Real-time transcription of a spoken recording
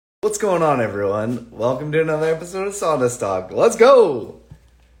What's going on, everyone? Welcome to another episode of Sawdust Talk. Let's go!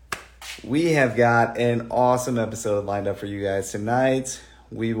 We have got an awesome episode lined up for you guys tonight.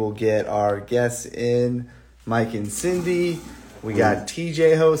 We will get our guests in, Mike and Cindy. We got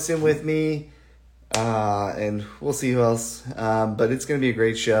TJ hosting with me, and we'll see who else. But it's going to be a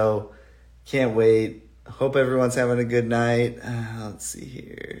great show. Can't wait. Hope everyone's having a good night. Let's see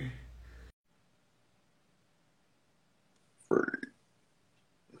here.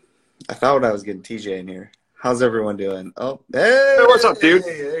 I thought I was getting TJ in here. How's everyone doing? Oh, hey, what's up, dude?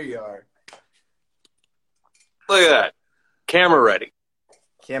 Hey, there you are. Look at that. Camera ready.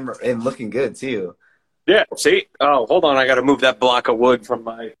 Camera, and looking good, too. Yeah, see? Oh, hold on. I got to move that block of wood from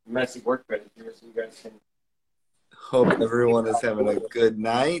my messy workbench here so you guys can... Hope everyone is having a good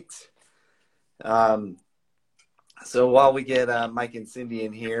night. So while we get Mike and Cindy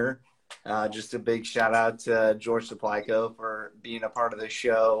in here, just a big shout out to George Supplyco for being a part of the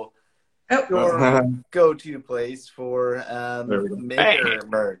show. Your go-to place for maker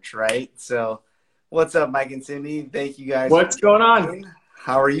merch, right? So what's up, Mike and Cindy? Thank you guys. What's going on?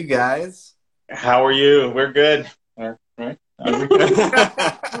 How are you guys? How are you? We're good. All right. Are we good?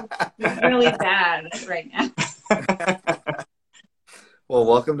 It's really bad right now. Well,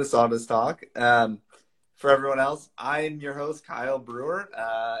 welcome to Sawdust Talk. For everyone else, I'm your host, Kyle Brewer,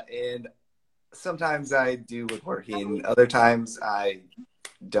 and sometimes I do woodworking. Other times I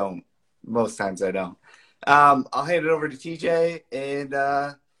don't. Most times I don't. I'll hand it over to TJ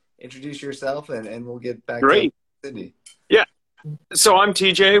and introduce yourself, and we'll get back to Cindy. Yeah. So I'm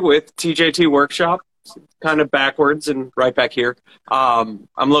TJ with TJT Workshop, kind of backwards and right back here. I'm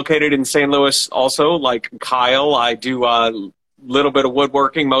located in St. Louis also, like Kyle. I do a little bit of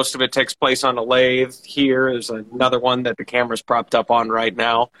woodworking. Most of it takes place on a lathe here. There's another one that the camera's propped up on right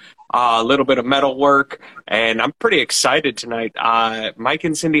now. A little bit of metal work, and I'm pretty excited tonight. Mike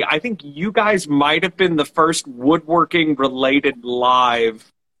and Cindy, I think you guys might have been the first woodworking-related live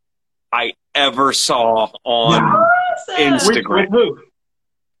I ever saw on Instagram. With who?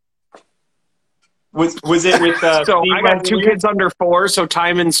 Was it with so I got two kids under 4, so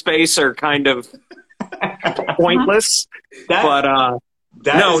time and space are kind of pointless. I'm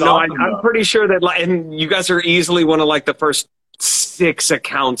pretty sure that, and you guys are easily one of like the first 6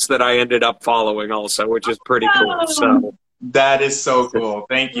 accounts that I ended up following also, which is pretty cool. So that is so cool.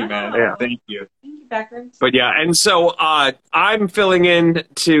 Thank you, man. Yeah. Thank you. Thank you, backwards. But yeah, and so I'm filling in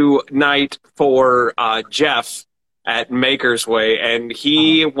tonight for Jeff at Maker's Way, and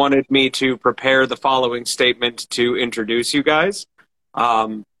he wanted me to prepare the following statement to introduce you guys.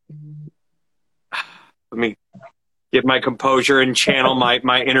 Let me get my composure and channel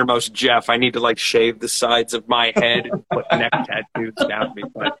my innermost Jeff. I need to like shave the sides of my head and put neck tattoos down me.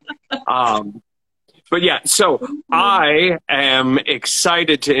 But yeah, so I am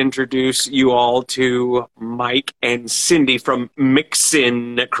excited to introduce you all to Mike and Cindy from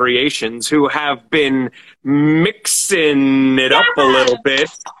MikCin Creations, who have been mixing it up a little bit.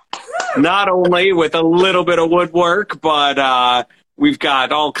 Not only with a little bit of woodwork, but we've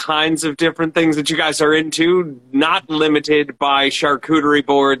got all kinds of different things that you guys are into, not limited by charcuterie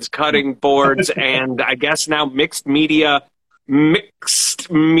boards, cutting boards, and I guess now mixed media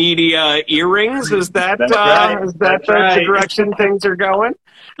earrings. Is that the direction things are going?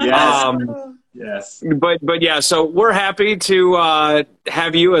 Yes. Yes. But yeah, so we're happy to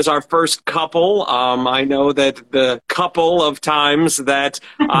have you as our first couple. I know that the couple of times that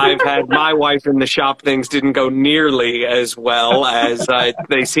I've had my wife in the shop, things didn't go nearly as well as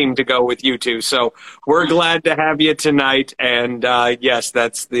they seem to go with you two. So we're glad to have you tonight. And yes,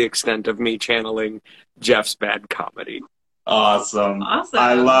 that's the extent of me channeling Jeff's bad comedy. Awesome.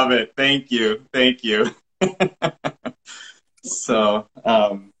 I love it. Thank you. So,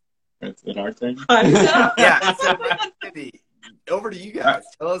 it's in our turn. Yeah. So, Cindy, over to you guys.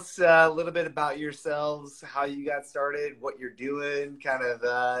 Tell us a little bit about yourselves, how you got started, what you're doing, kind of.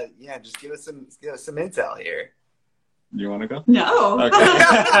 Just give us some intel here. You want to go? No.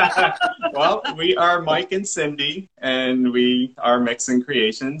 Okay. Well, we are Mike and Cindy, and we are MikCin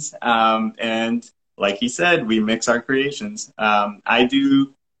Creations. And like he said, we mix our creations. I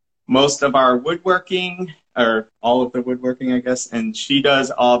do most of our woodworking, or all of the woodworking, I guess, and she does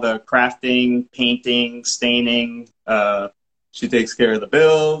all the crafting, painting, staining. She takes care of the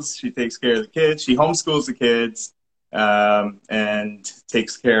bills. She takes care of the kids. She homeschools the kids and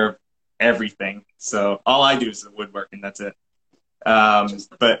takes care of everything. So all I do is the woodworking. That's it.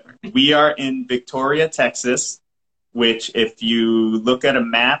 But we are in Victoria, Texas, which if you look at a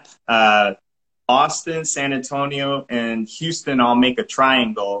map, Austin, San Antonio, and Houston all make a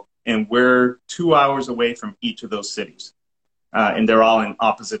triangle, and we're 2 hours away from each of those cities. and they're all in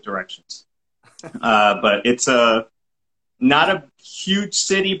opposite directions. But it's not a huge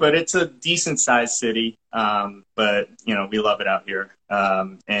city, but it's a decent sized city. But you know, we love it out here.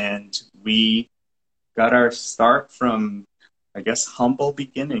 And we got our start from, I guess, humble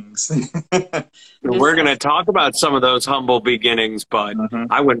beginnings. We're going to talk about some of those humble beginnings, but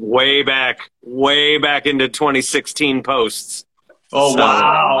I went way back into 2016 posts. Oh, So-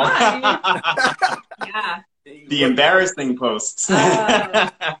 wow. Yeah. The embarrassing posts. Yeah,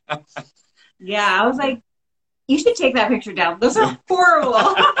 I was like, you should take that picture down. Those are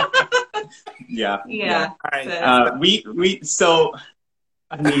horrible. Yeah. Yeah. All right. So,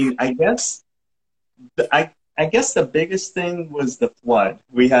 I mean, I guess the biggest thing was the flood.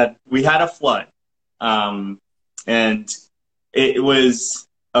 We had a flood, and it was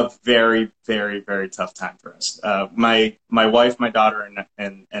a very, very, very tough time for us. My wife, my daughter,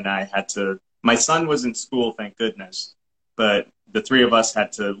 and I had to. My son was in school, thank goodness, but the three of us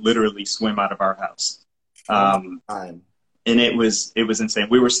had to literally swim out of our house. And it was insane.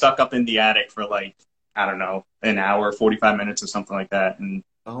 We were stuck up in the attic for like, I don't know, an hour, 45 minutes or something like that, and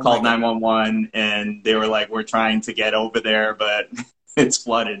called 911, and they were like, we're trying to get over there, but it's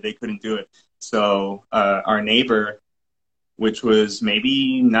flooded. They couldn't do it. So our neighbor, which was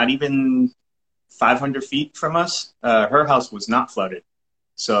maybe not even 500 feet from us, her house was not flooded.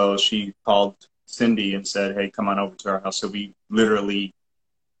 So she called Cindy and said, hey, come on over to our house. So we literally,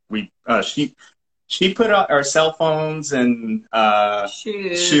 she put our cell phones and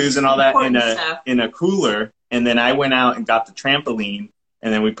shoes and all that in a cooler, and then I went out and got the trampoline,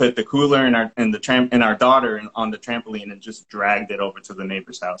 and then we put the cooler and our daughter on the trampoline and just dragged it over to the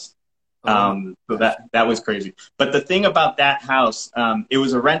neighbor's house. So that was crazy. But the thing about that house, it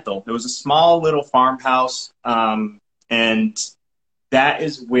was a rental. It was a small little farmhouse, and that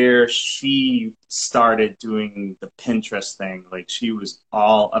is where she started doing the Pinterest thing. Like, she was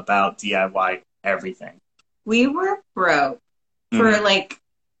all about DIY everything. We were broke for like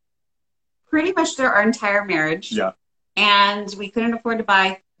pretty much our entire marriage. Yeah. And we couldn't afford to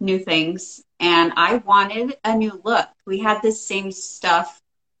buy new things. And I wanted a new look. We had this same stuff,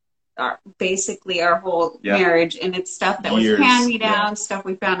 basically our whole marriage. And it's stuff that was hand-me-down, stuff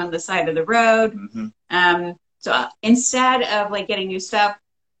we found on the side of the road. So instead of like getting new stuff,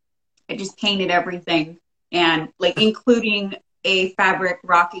 I just painted everything, and like including a fabric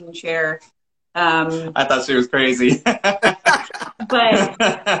rocking chair. I thought she was crazy. But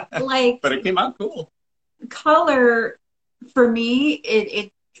it came out cool. Color, for me,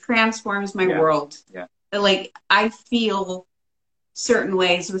 it transforms my world. Yeah. Like, I feel certain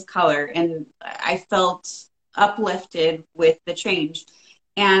ways with color, and I felt uplifted with the change.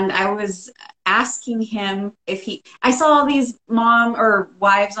 And I was asking him if I saw all these mom or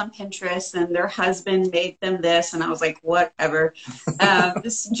wives on Pinterest, and their husband made them this, and I was like, whatever,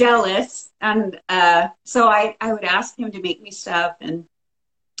 just jealous. And so I would ask him to make me stuff, and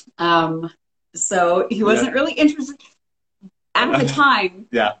so he wasn't really interested at the time.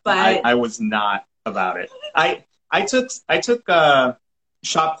 Yeah, but I was not about it. I took a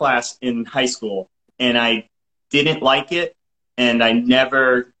shop class in high school, and I didn't like it. And I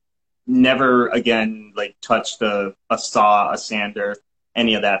never again, like, touched a saw, a sander,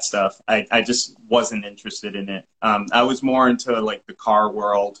 any of that stuff. I just wasn't interested in it. I was more into, like, the car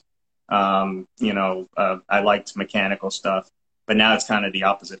world. I liked mechanical stuff. But now it's kind of the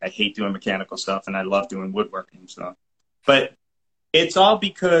opposite. I hate doing mechanical stuff, and I love doing woodworking stuff. But it's all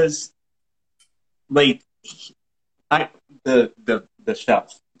because, like, the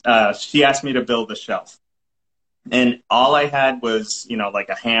shelf. She asked me to build the shelf. And all I had was, like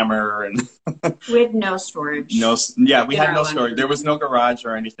a hammer, and we had no storage. We had no storage. There was no garage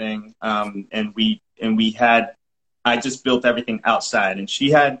or anything. I just built everything outside, and she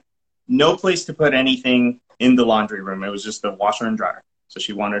had no place to put anything in the laundry room. It was just the washer and dryer. So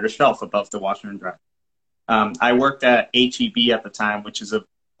she wanted a shelf above the washer and dryer. I worked at H-E-B at the time, which is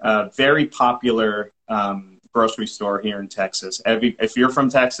a very popular grocery store here in Texas. If you're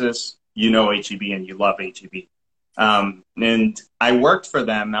from Texas, you know H-E-B and you love H-E-B. And I worked for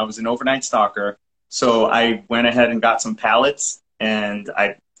them. I was an overnight stalker. So I went ahead and got some pallets, and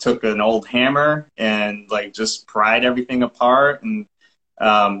I took an old hammer and, like, just pried everything apart. And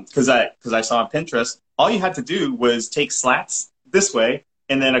because I saw on Pinterest, all you had to do was take slats this way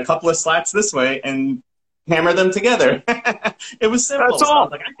and then a couple of slats this way and hammer them together. It was simple. That's all. So I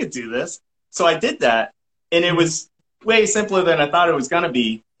was like, I could do this. So I did that, and it was way simpler than I thought it was going to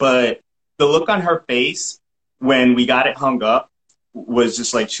be. But the look on her face when we got it hung up was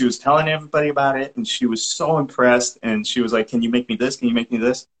just like, she was telling everybody about it, and she was so impressed, and she was like, can you make me this? Can you make me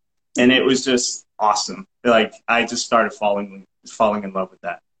this? And it was just awesome. like I just started falling in love with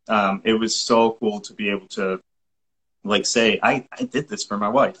that. It was so cool to be able to like say, I did this for my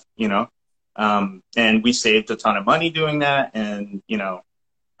wife, you know? And we saved a ton of money doing that. And, you know,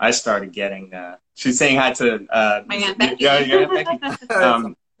 I started getting, she's saying hi to, my Aunt Becky. Yeah, Aunt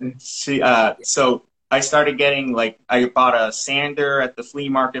Becky. So I started getting like, I bought a sander at the flea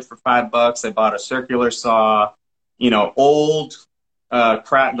market for $5. I bought a circular saw, you know, old,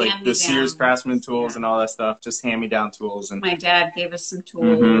 like the Sears Craftsman tools and all that stuff, just hand-me-down tools. And my dad gave us some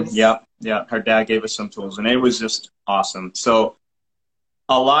tools. Yep. Her dad gave us some tools, and it was just awesome. So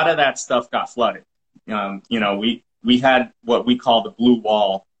a lot of that stuff got flooded. You know, we had what we call the blue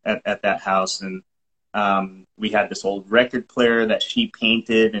wall at that house, and we had this old record player that she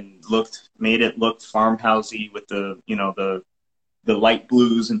painted and made it look farmhousey with the, you know, the light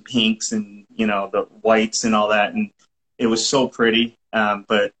blues and pinks and, you know, the whites and all that, and it was so pretty.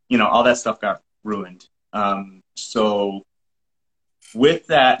 But, you know, all that stuff got ruined. So with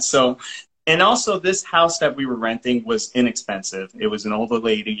that, and also this house that we were renting was inexpensive. It was an older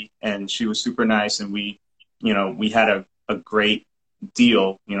lady, and she was super nice, and we had a great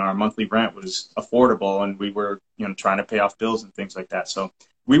deal. You know, our monthly rent was affordable, and we were, you know, trying to pay off bills and things like that. So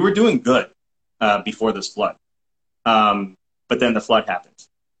we were doing good before this flood. But then the flood happened.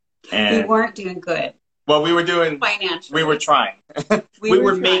 And we weren't doing good. Well, we were doing financially. We were trying. we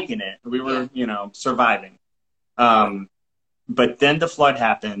were trying. making it. We were, you know, surviving. But then the flood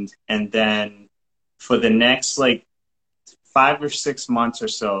happened, and then for the next like 5 or 6 months or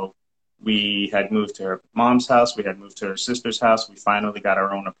so, we had moved to her mom's house. We had moved to her sister's house. We finally got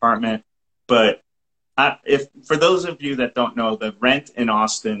our own apartment. But for those of you that don't know, the rent in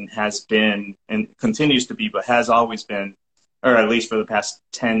Austin has been and continues to be, but has always been, or at least for the past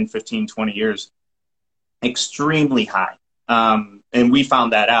 10, 15, 20 years, extremely high. And we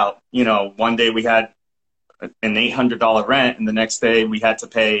found that out. You know, one day we had an $800 rent, and the next day we had to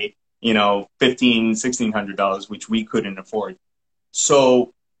pay, you know, $1,500, $1,600, which we couldn't afford.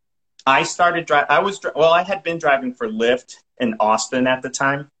 So I started driving. I had been driving for Lyft in Austin at the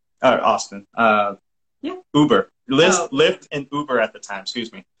time. Uber. Lyft and Uber at the time,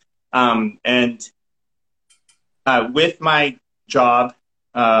 excuse me. And with my job,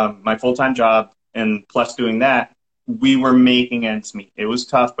 my full-time job, and plus doing that, we were making ends meet. It was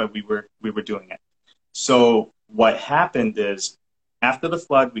tough, but we were doing it. So what happened is, after the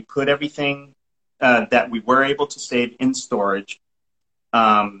flood, we put everything that we were able to save in storage.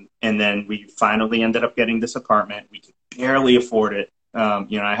 And then we finally ended up getting this apartment. We could barely afford it.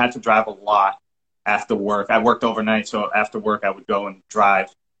 You know, I had to drive a lot after work. I worked overnight, so after work I would go and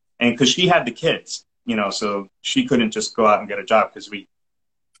drive. And because she had the kids, you know, so she couldn't just go out and get a job because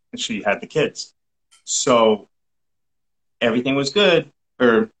she had the kids. So everything was good,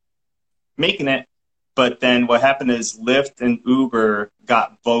 or making it. But then what happened is Lyft and Uber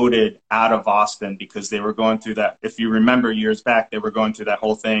got voted out of Austin because they were going through that. If you remember years back, they were going through that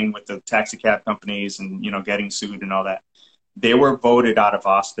whole thing with the taxi cab companies and, you know, getting sued and all that. They were voted out of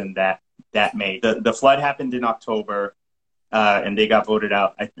Austin that May. The flood happened in October, and they got voted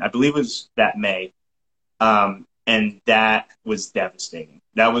out. I believe it was that May. And that was devastating.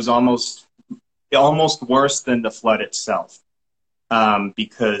 That was almost worse than the flood itself,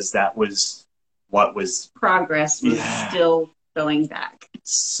 because that was what was progress was still going back.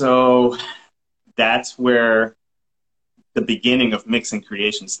 So that's where the beginning of MikCin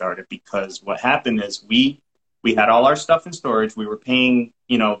Creations started, because what happened is we had all our stuff in storage. We were paying,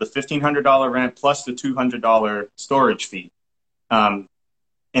 you know, the $1,500 rent plus the $200 storage fee. And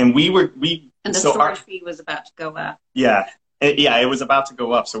and the storage fee was about to go up. Yeah, it was about to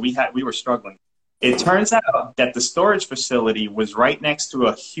go up. So we were struggling. It turns out that the storage facility was right next to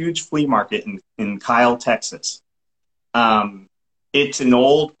a huge flea market in Kyle, Texas. It's an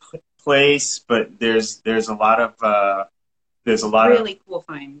old place, but there's a lot of really cool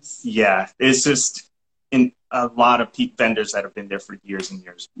finds. Yeah, it's just a lot of vendors that have been there for years and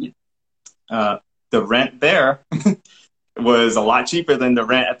years. The rent there was a lot cheaper than the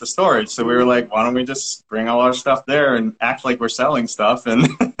rent at the storage. So we were like, why don't we just bring all our stuff there and act like we're selling stuff? And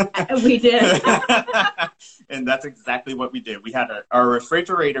we did. And that's exactly what we did. We had our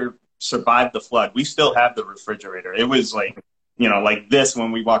refrigerator survived the flood. We still have the refrigerator. It was like, you know, like this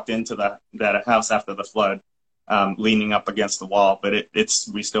when we walked into that house after the flood, leaning up against the wall, but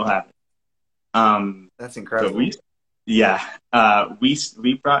we still have it. That's incredible. So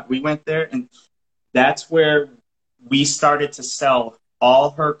we went there, and that's where we started to sell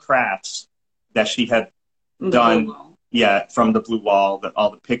all her crafts that she had done. Yeah, from the blue wall, all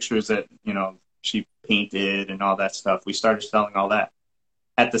the pictures that, you know, she painted and all that stuff. We started selling all that.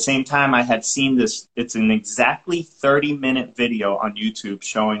 at the same time, I had seen this. It's an exactly 30-minute video on YouTube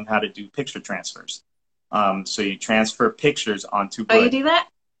showing how to do picture transfers. So you transfer pictures onto wood. Oh, you do that?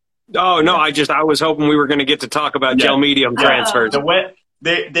 Oh, no, I was hoping we were going to get to talk about gel medium transfers.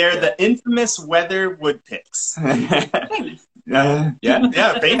 They're the infamous weather wood picks. Famous.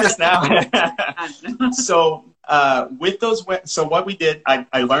 Yeah, famous now. So with those, so what we did,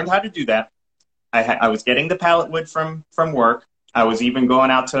 I learned how to do that. I was getting the pallet wood from work. I was even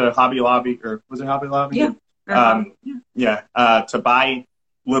going out to Hobby Lobby, or was it Hobby Lobby? Yeah. To buy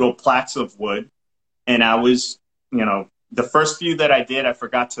little plaques of wood. And I was, the first few that I did, I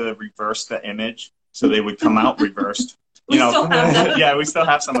forgot to reverse the image, so they would come out reversed. Still have them. Yeah, we still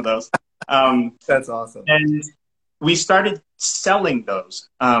have some of those. That's awesome. And we started selling those.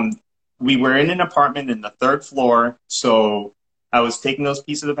 We were in an apartment in the 3rd floor, so I was taking those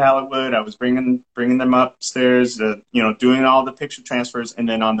pieces of pallet wood. I was bringing them upstairs, doing all the picture transfers. And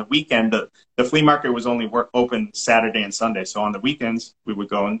then on the weekend, the flea market was only open Saturday and Sunday. So on the weekends, we would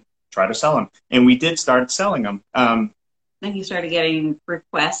go and try to sell them. And we did start selling them. Then you started getting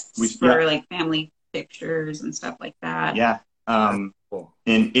requests for like family pictures and stuff like that. Yeah. Cool.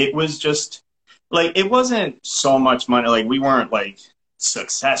 And it was just like, it wasn't so much money. Like, we weren't like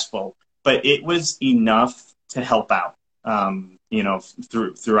successful, but it was enough to help out.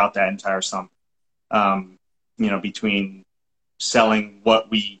 Throughout that entire summer, between selling what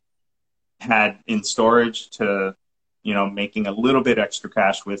we had in storage to, making a little bit extra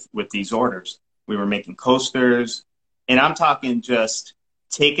cash with these orders. We were making coasters, and I'm talking just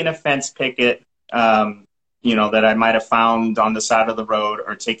taking a fence picket, that I might have found on the side of the road,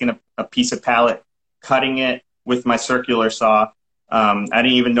 or taking a piece of pallet, cutting it with my circular saw. I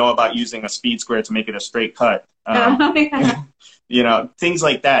didn't even know about using a speed square to make it a straight cut. Things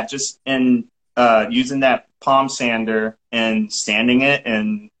like that. Just using that palm sander and sanding it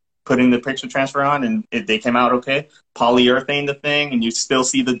and putting the picture transfer on, and they came out okay. Polyurethane the thing, and you still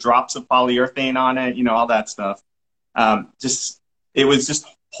see the drops of polyurethane on it. All that stuff. It was just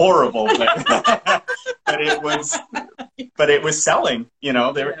horrible, but it was selling.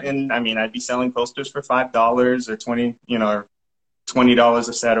 And I mean, I'd be selling posters for $5 or $20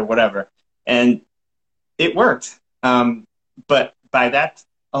 a set or whatever, and it worked. But by that,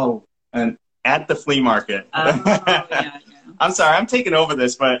 and at the flea market, I'm sorry, I'm taking over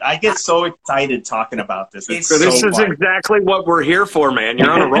this, but I get so excited talking about this. This is exactly what we're here for, man.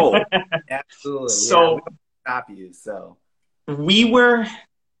 You're on a roll. Absolutely. So, we stop you.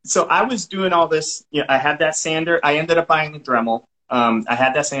 So I was doing all this. I had that sander. I ended up buying a Dremel. I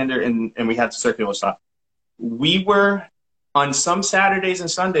had that sander, and we had the circular saw. We were on some Saturdays and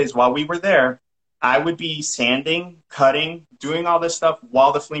Sundays while we were there. I would be sanding, cutting, doing all this stuff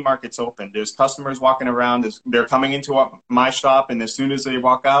while the flea market's open. There's customers walking around. They're coming into my shop, and as soon as they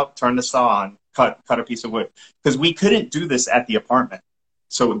walk out, turn the saw on, cut a piece of wood. Because we couldn't do this at the apartment.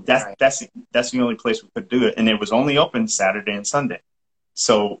 So that's the only place we could do it. And it was only open Saturday and Sunday.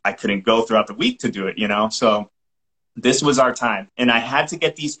 So I couldn't go throughout the week to do it, So this was our time. And I had to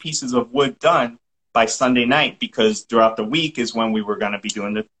get these pieces of wood done by Sunday night, because throughout the week is when we were going to be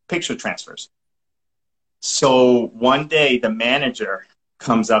doing the picture transfers. So one day the manager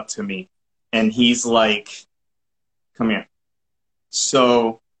comes up to me and he's like, "Come here."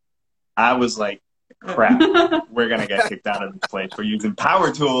 So I was like, crap, we're going to get kicked out of this place for using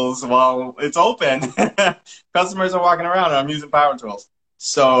power tools while it's open. Customers are walking around and I'm using power tools.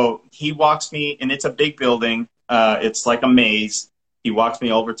 So he walks me, and it's a big building. It's like a maze. He walks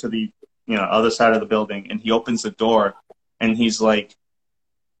me over to the other side of the building, and he opens the door, and he's like,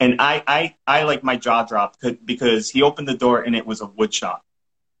 and I like, my jaw dropped because he opened the door and it was a wood shop.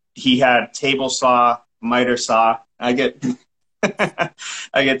 He had table saw, miter saw. I get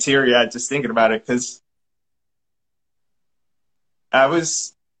teary-eyed just thinking about it, because I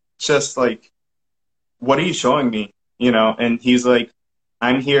was just like, what are you showing me? And he's like,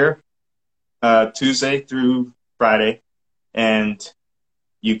 "I'm here Tuesday through Friday, and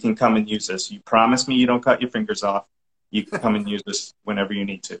you can come and use this. You promise me you don't cut your fingers off. You can come and use this whenever you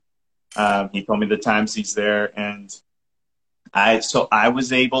need to." He told me the times he's there, and I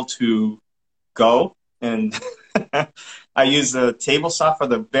was able to go, and I used a table saw for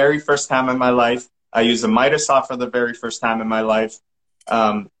the very first time in my life. I used a miter saw for the very first time in my life,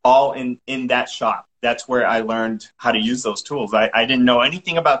 all in that shop. That's where I learned how to use those tools. I didn't know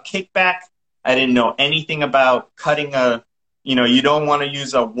anything about kickback. I didn't know anything about cutting you don't want to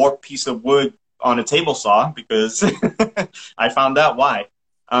use a warped piece of wood on a table saw, because I found out why.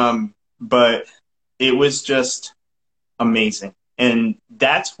 But it was just amazing. And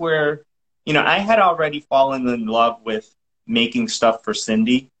that's where, I had already fallen in love with making stuff for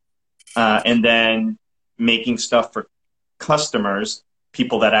Cindy, and then making stuff for customers,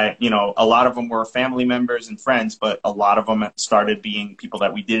 people that a lot of them were family members and friends, but a lot of them started being people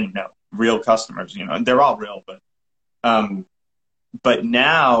that we didn't know, real customers, and they're all real, but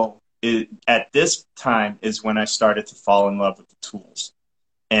now at this time is when I started to fall in love with the tools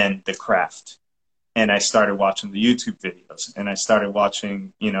and the craft. And I started watching the YouTube videos, and I started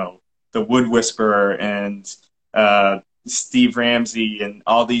watching, the Wood Whisperer and Steve Ramsey and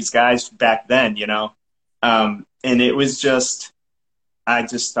all these guys back then, and it was I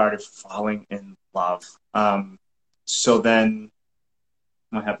just started falling in love. So then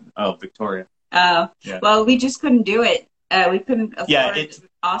what happened? Oh, Victoria. Yeah. Well, we just couldn't do it. We couldn't afford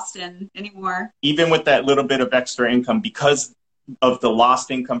Austin anymore. Even with that little bit of extra income, because of the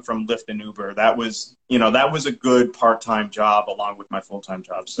lost income from Lyft and Uber, that was a good part-time job along with my full-time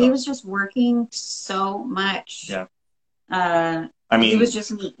job. So he was just working so much. Yeah. He was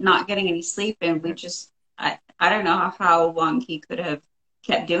just not getting any sleep, and we just, I don't know how long he could have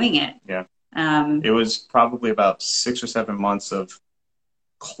kept doing it. Yeah. It was probably about 6 or 7 months of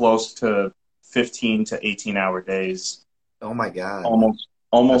close to 15 to 18-hour days. Oh my God.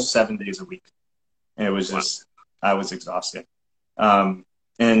 Almost 7 days a week. And it was just, I was exhausted. And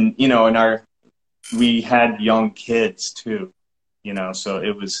we had young kids too, so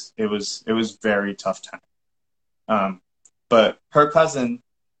it was very tough time. But her cousin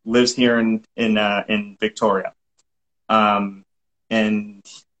lives here in Victoria. And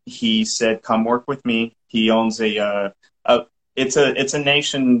he said, come work with me. He owns it's a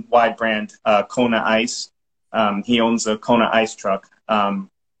nationwide brand, Kona Ice. He owns a Kona Ice truck.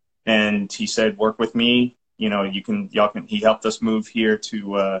 And he said, work with me. He helped us move here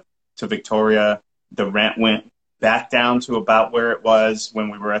to Victoria. The rent went back down to about where it was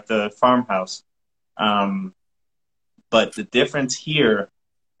when we were at the farmhouse. But the difference here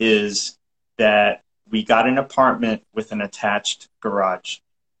is that we got an apartment with an attached garage,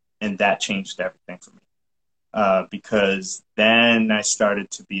 and that changed everything for me. Because then I started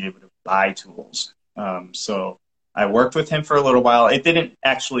to be able to buy tools. So I worked with him for a little while. It didn't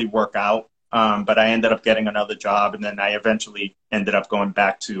actually work out. But I ended up getting another job, and then I eventually ended up going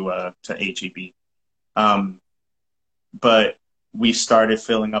back to HEB. But we started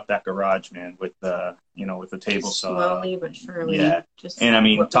filling up that garage, man, with the table saw. Slowly but surely. Yeah.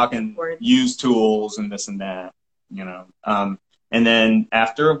 And talking used tools and this and that, and then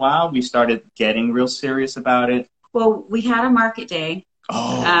after a while, we started getting real serious about it. Well, we had a market day.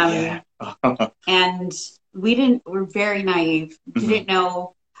 Oh, yeah. And we're very naive. Didn't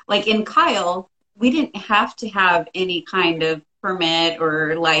know. Like in Kyle, we didn't have to have any kind of permit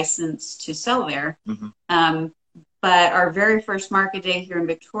or license to sell there. But our very first market day here in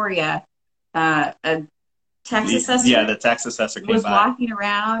Victoria, a tax assessor, the tax assessor was walking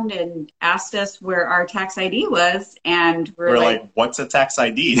around and asked us where our tax ID was, and we're like, "What's a tax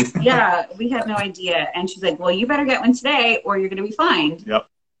ID?" Yeah, we had no idea, and she's like, "Well, you better get one today, or you're going to be fined." Yep.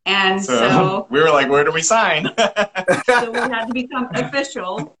 And so we were like, where do we sign? So we had to become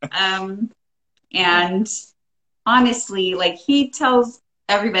official. And honestly, he tells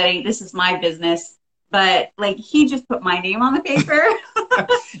everybody this is my business, but he just put my name on the paper.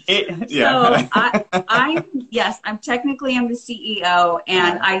 So I'm technically the CEO,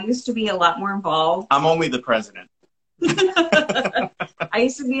 and I used to be a lot more involved. I'm only the president. I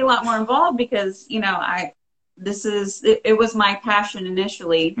used to be a lot more involved because, it was my passion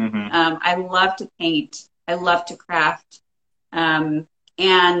initially. I love to paint. I love to craft. And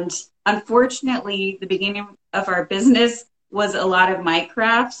unfortunately, the beginning of our business was a lot of my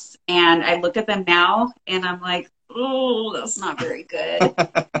crafts. And I look at them now and I'm like, oh, that's not very good.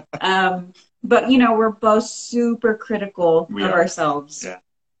 But, we're both super critical of ourselves. Yeah.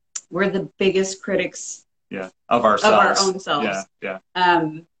 We're the biggest critics of ourselves. Of our own selves. Yeah.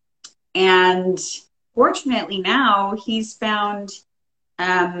 And fortunately now he's found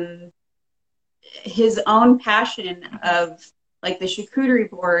his own passion of the charcuterie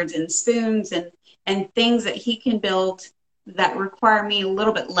boards and spoons and things that he can build that require me a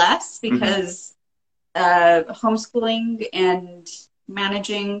little bit less because homeschooling and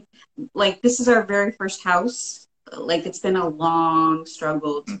managing, this is our very first house. It's been a long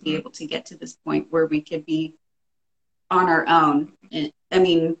struggle to be able to get to this point where we could be on our own.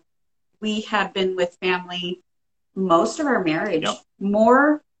 And, we have been with family most of our marriage. Yep.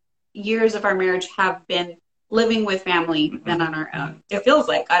 More years of our marriage have been living with family than on our own. It feels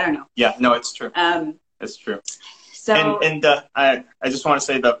like, I don't know. Yeah, no, it's true. It's true. So, I just want to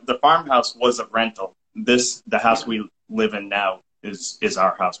say the farmhouse was a rental. The house we live in now is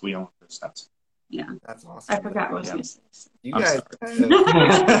our house. We own this house. Yeah. That's awesome. I forgot what I was going to say. You I'm guys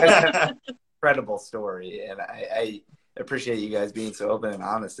sorry. incredible story, and I appreciate you guys being so open and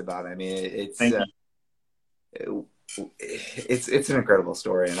honest about it. I mean, Thank you. it's an incredible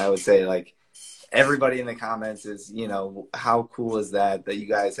story, and I would say like everybody in the comments is, you know, how cool is that you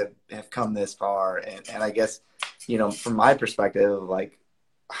guys have come this far, and I guess, you know, from my perspective, like,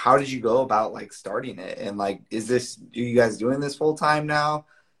 how did you go about like starting it, and like, are you guys doing this full time now?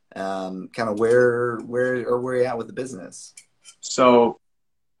 Kind of where are you at with the business? So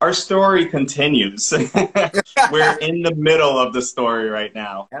our story continues. We're in the middle of the story right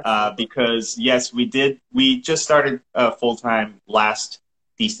now, because yes, we just started full time last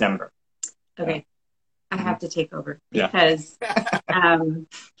December. Okay. I have to take over Yeah. because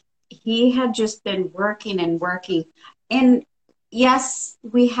he had just been working and working. And yes,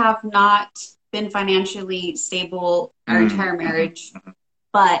 we have not been financially stable our entire marriage,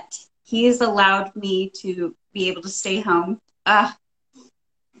 but he's allowed me to be able to stay home.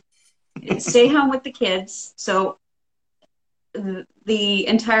 Stay home with the kids. So the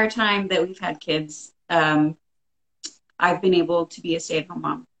entire time that we've had kids, I've been able to be a stay-at-home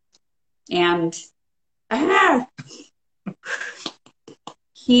mom. And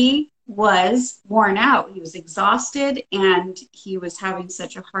he was worn out. He was exhausted, and he was having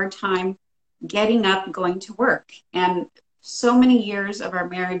such a hard time getting up and going to work. And so many years of our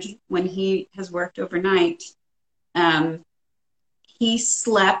marriage, when he has worked overnight, he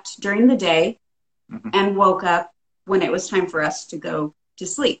slept during the day and woke up when it was time for us to go to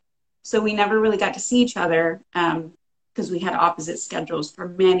sleep. So we never really got to see each other because we had opposite schedules for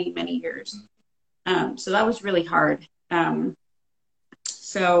many, many years. So that was really hard.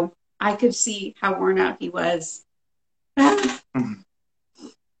 So I could see how worn out he was. And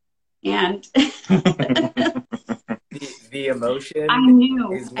the emotion. I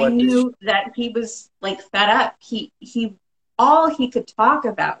knew that he was like fed up. He all he could talk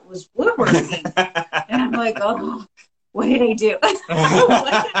about was woodworking. And I'm like, oh, what did I do? What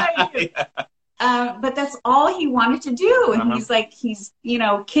did I do? But that's all he wanted to do. And he's like, you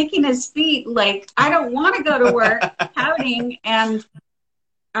know, kicking his feet like, I don't want to go to work, pouting. And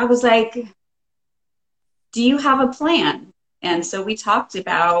I was like, do you have a plan? And so we talked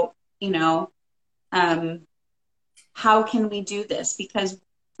about, you know, how can we do this? Because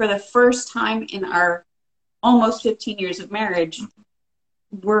for the first time in our almost 15 years of marriage,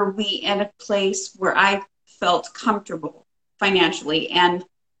 were we in a place where I felt comfortable financially. And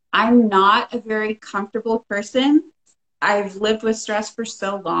I'm not a very comfortable person. I've lived with stress for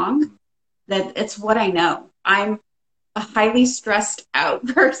so long that it's what I know. I'm a highly stressed out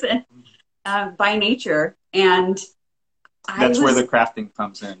person by nature. And that's where the crafting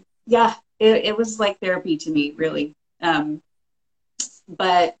comes in. Yeah, it was like therapy to me, really.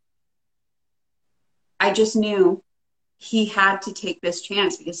 But I just knew he had to take this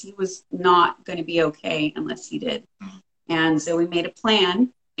chance because he was not going to be okay unless he did. And so we made a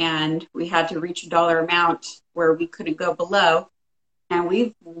plan, and we had to reach a dollar amount where we couldn't go below. And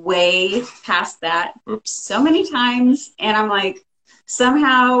we've way past that so many times. And I'm like,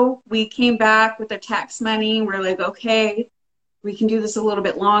 somehow we came back with the tax money. We're like, okay, we can do this a little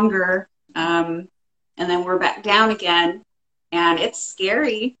bit longer. And then we're back down again. And it's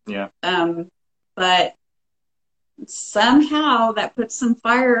scary. Yeah. But somehow that puts some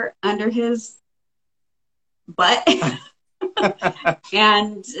fire under his butt.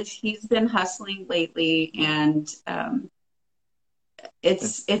 And he's been hustling lately, and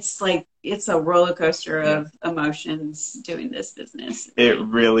it's like it's a roller coaster of emotions doing this business. It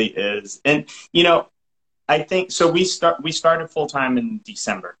really is. And you know, I think so. We started full time in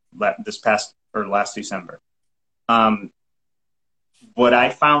December, last December. What I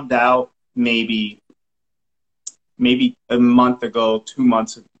found out maybe a month ago, 2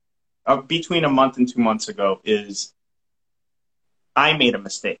 months ago, between a month and 2 months ago, is I made a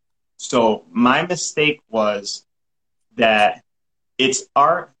mistake. So my mistake was that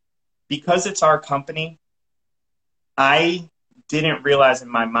because it's our company, I didn't realize in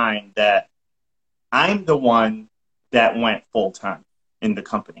my mind that I'm the one that went full time in the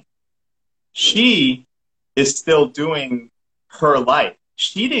company. She is still doing her life.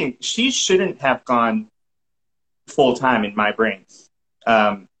 She shouldn't have gone full time in my brain,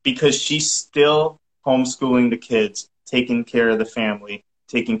 because she's still homeschooling the kids, taking care of the family,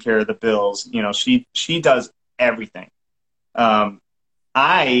 taking care of the bills. You know, she does everything.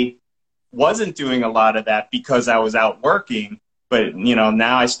 I wasn't doing a lot of that because I was out working, but you know,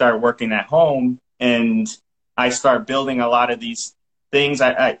 now I start working at home and I start building a lot of these things.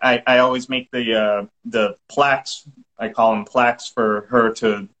 I always make the plaques. I call them plaques for her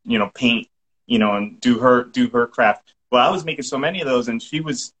to, you know, paint and do her craft. Well, I was making so many of those, and she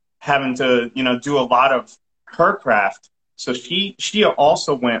was having to, do a lot of her craft. So she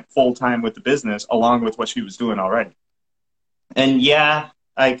also went full time with the business along with what she was doing already. And yeah,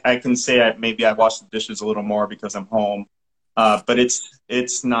 I can say maybe I wash the dishes a little more because I'm home, but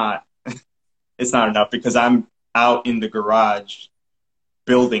it's not it's not enough because I'm out in the garage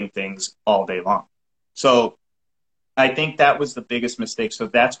building things all day long. So I think that was the biggest mistake. So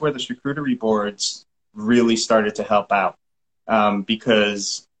that's where the charcuterie boards really started to help out,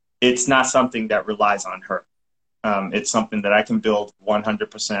 because it's not something that relies on her. It's something that I can build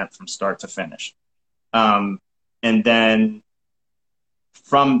 100% from start to finish. And then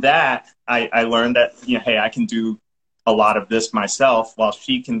from that, I learned that, hey, I can do a lot of this myself while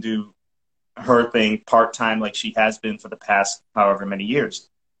she can do her thing part-time like she has been for the past however many years.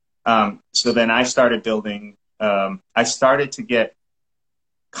 So then I started building, I started to get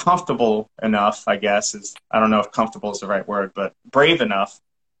comfortable enough, I guess, I don't know if comfortable is the right word, but brave enough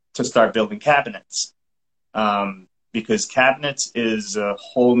to start building cabinets. Because cabinets is a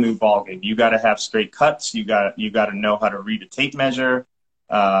whole new ballgame. You got to have straight cuts. You got to know how to read a tape measure.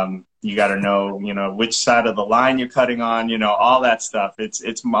 You got to know, which side of the line you're cutting on, all that stuff.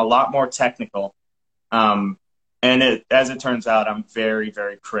 It's a lot more technical. And as it turns out, I'm very,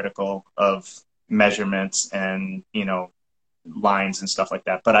 very critical of measurements and, lines and stuff like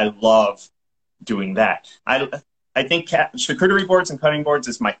that. But I love doing that. I think charcuterie boards and cutting boards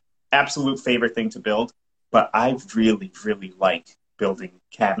is my absolute favorite thing to build. But I really, really like building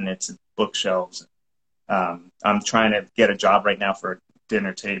cabinets and bookshelves. I'm trying to get a job right now for a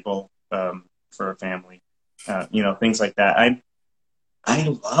dinner table for a family, things like that.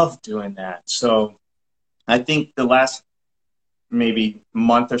 I love doing that. So I think the last maybe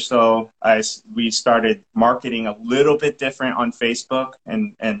month or so, we started marketing a little bit different on Facebook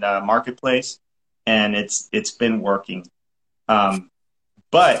and Marketplace, and it's been working.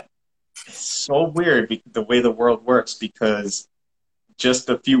 But it's so weird the way the world works, because just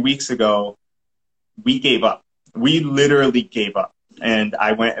a few weeks ago, we gave up. We literally gave up. And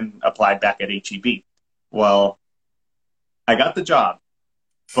I went and applied back at HEB. Well, I got the job,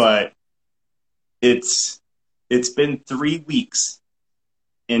 but it's been 3 weeks.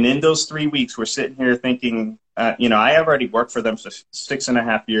 And in those 3 weeks, we're sitting here thinking, I already worked for them for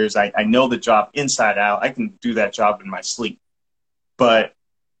 6.5 years. I know the job inside out. I can do that job in my sleep. But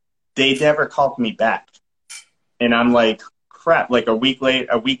they never called me back. And I'm like, crap, like a week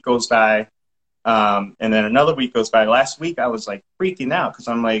goes by. And then another week goes by. Last week, I was like freaking out because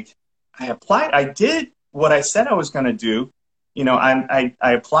I'm like, I applied. I did what I said I was going to do. I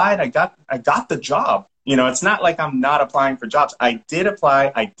applied. I got the job. It's not like I'm not applying for jobs. I did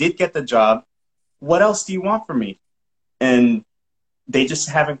apply. I did get the job. What else do you want from me? And they just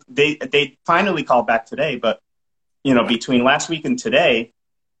haven't, they finally called back today. But, between last week and today,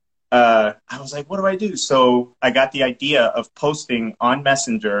 I was like, what do I do? So I got the idea of posting on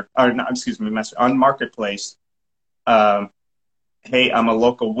on Marketplace. Hey, I'm a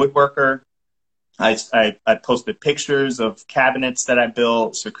local woodworker. I posted pictures of cabinets that I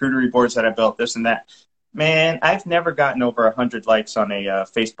built, charcuterie boards that I built, this and that. Man, I've never gotten over 100 likes on a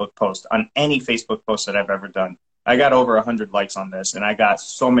Facebook post, on any Facebook post that I've ever done. I got over 100 likes on this, and I got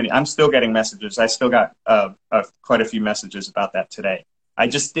so many. I'm still getting messages. I still got quite a few messages about that today. I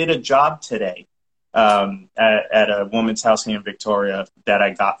just did a job today at a woman's house here in Victoria that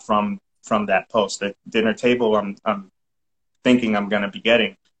I got from that post. The dinner table I'm thinking I'm going to be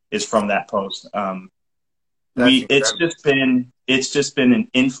getting is from that post. It's just been an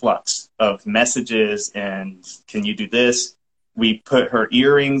influx of messages and can you do this? We put her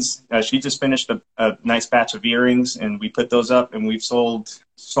earrings. She just finished a nice batch of earrings, and we put those up, and we've sold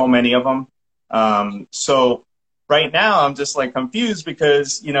so many of them. So right now I'm just like confused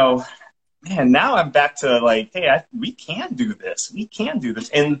because, man, now I'm back to like, hey, we can do this. We can do this.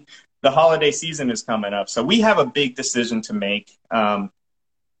 And the holiday season is coming up. So we have a big decision to make.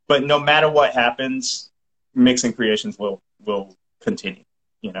 But no matter what happens, MikCin Creations will continue.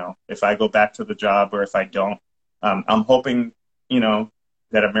 If I go back to the job or if I don't, I'm hoping,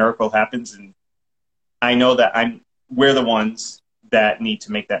 that a miracle happens. And I know that we're the ones that need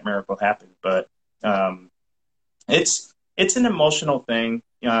to make that miracle happen. But it's an emotional thing.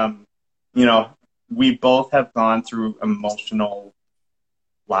 We both have gone through emotional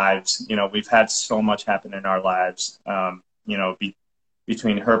lives. We've had so much happen in our lives.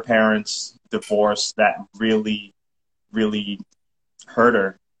 Between her parents' divorce, that really, really hurt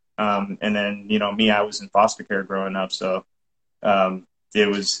her. And then, me, I was in foster care growing up. So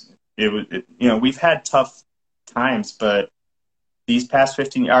we've had tough times, but these past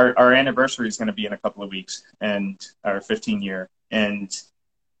 15, our anniversary is going to be in a couple of weeks, and our 15-year. And,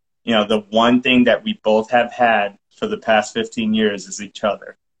 you know, the one thing that we both have had for the past 15 years is each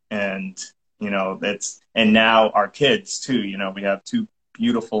other. And, you know, and now our kids too, you know, we have two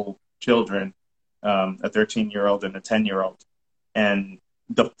beautiful children, a 13-year-old and a 10-year-old. And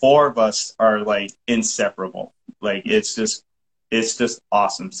the four of us are like inseparable. Like, it's just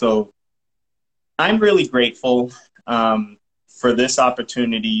awesome. So I'm really grateful for this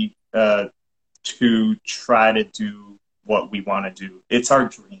opportunity to try to do what we want to do. It's our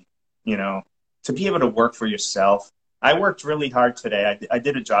dream, you know, to be able to work for yourself. I worked really hard today. I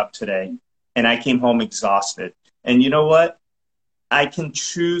did a job today, and I came home exhausted. And you know what? I can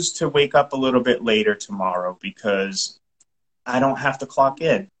choose to wake up a little bit later tomorrow because I don't have to clock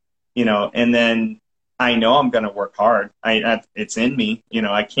in, you know, and then I know I'm going to work hard. It's in me, you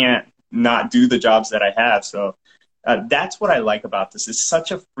know, I can't not do the jobs that I have. So that's what I like about this. It's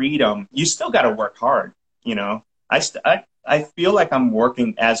such a freedom. You still got to work hard, you know. I feel like I'm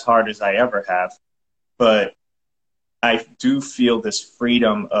working as hard as I ever have, but I do feel this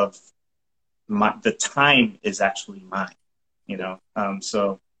freedom of the time is actually mine, you know.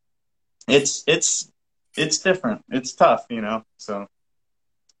 So it's different. It's tough, you know. So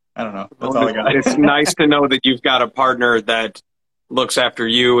I don't know. That's all I got. It's nice to know that you've got a partner that looks after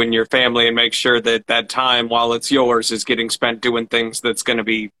you and your family and makes sure that that time, while it's yours, is getting spent doing things that's going to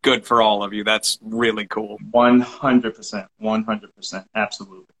be good for all of you. That's really cool. 100%. 100%.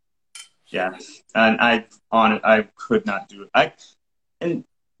 Absolutely. Yeah. And I could not do it. And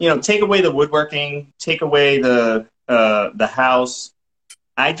you know, take away the woodworking, take away the house.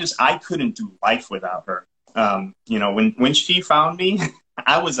 I couldn't do life without her. You know, when she found me,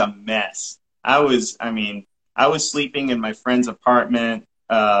 I was a mess. I was sleeping in my friend's apartment.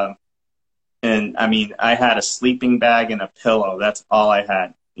 And I mean, I had a sleeping bag and a pillow. That's all I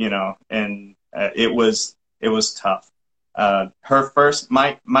had, you know, and it was tough. My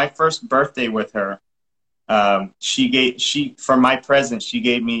first birthday with her, for my present, she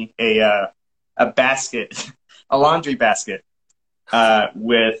gave me a basket, a laundry basket,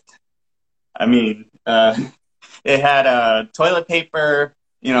 with, it had toilet paper,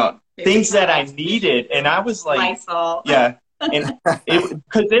 you know, things that I needed. And I was like, Lysol. Yeah. And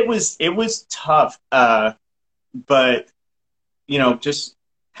because it was tough. But, you know, just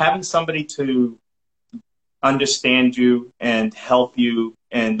having somebody to understand you and help you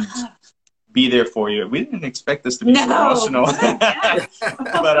and be there for you. We didn't expect this to be so emotional.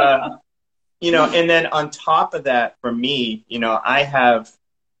 But, you know, and then on top of that, for me, you know, I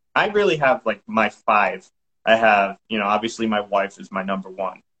really have like my five. I have, you know, obviously my wife is my number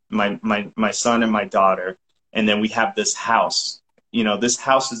one, my son and my daughter. And then we have this house. You know, this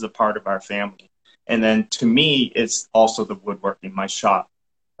house is a part of our family. And then to me, it's also the woodworking, my shop.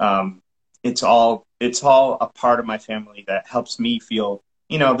 It's all a part of my family that helps me feel,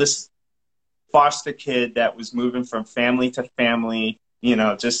 you know, this foster kid that was moving from family to family, you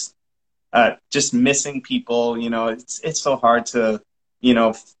know, just missing people. You know, it's so hard to, you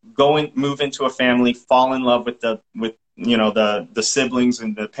know, move into a family, fall in love with you know, the siblings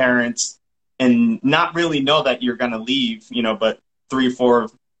and the parents, and not really know that you're going to leave, you know, but 3, 4,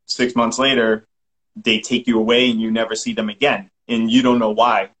 6 months later, they take you away and you never see them again. And you don't know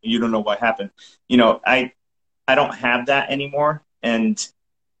why. You don't know what happened. You know, I don't have that anymore. And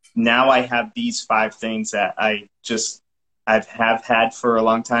now I have these 5 things that I've had for a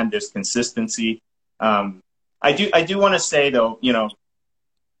long time. There's consistency. I do want to say though, you know,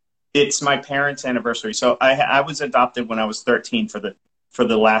 it's my parents' anniversary. So I was adopted when I was 13 for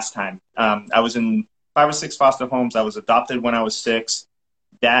the last time. I was in 5 or 6 foster homes. I was adopted when I was 6.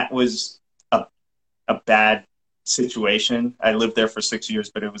 That was a bad situation. I lived there for 6 years,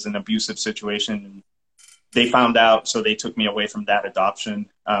 but it was an abusive situation. And they found out, so they took me away from that adoption.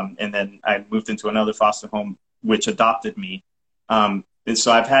 And then I moved into another foster home, which adopted me. And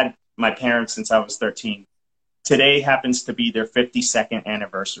so I've had my parents since I was 13. Today happens to be their 52nd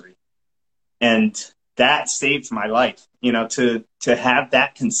anniversary. And that saved my life. You know, to have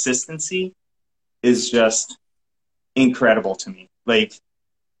that consistency is just incredible to me. Like,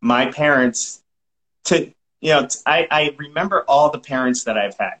 my parents, I remember all the parents that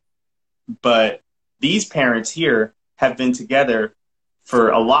I've had, but these parents here have been together for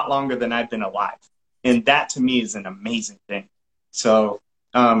a lot longer than I've been alive. And that to me is an amazing thing. So,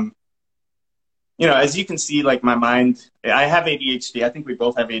 you know, as you can see, like, my mind, I have ADHD. I think we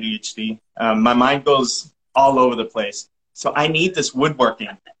both have ADHD. My mind goes all over the place. So I need this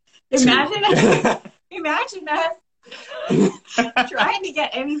woodworking. Imagine us Trying to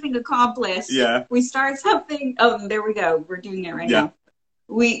get anything accomplished. Yeah. We start something. Oh, there we go. We're doing it right now.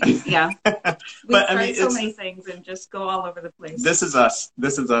 We start many things and just go all over the place. This is us.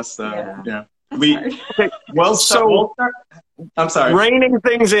 Yeah. So I'm sorry. Reining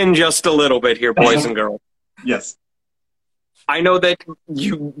things in just a little bit here, boys and girls. Yes. I know that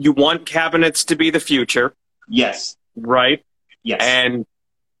you want cabinets to be the future. Yes. Right? Yes. And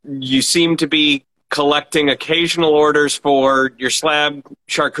you seem to be collecting occasional orders for your slab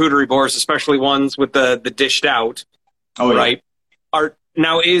charcuterie boards, especially ones with the dished out. Oh, right? Yeah.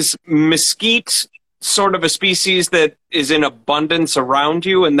 Now, is mesquite sort of a species that is in abundance around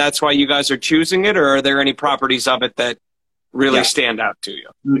you, and that's why you guys are choosing it, or are there any properties of it that really stand out to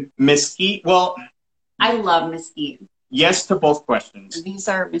you? Mesquite, well... I love mesquite. Yes to both questions. These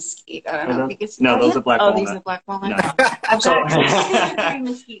are mesquite. I don't know if you can see No, those are black walnut. Oh, these are black walnut? No. I've got 3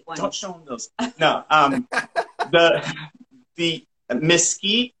 mesquite ones. Don't show them those. No, the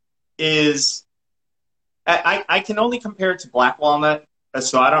mesquite is... I can only compare it to black walnut,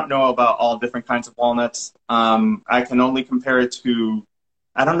 so I don't know about all different kinds of walnuts. I can only compare it to...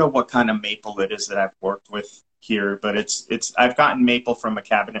 I don't know what kind of maple it is that I've worked with here, but I've gotten maple from a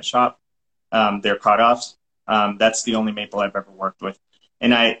cabinet shop. They're cutoffs. That's the only maple I've ever worked with,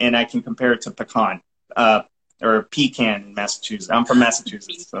 and I can compare it to pecan, or pecan in Massachusetts. I'm from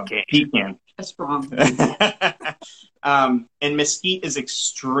Massachusetts, so pecan. That's wrong. And mesquite is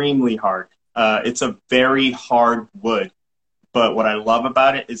extremely hard. It's a very hard wood, but what I love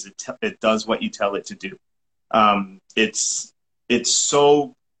about it is it does what you tell it to do. It's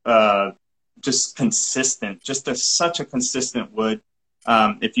so just consistent, such a consistent wood.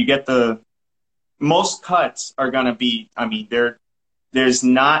 If you get most cuts are going to be, I mean, there's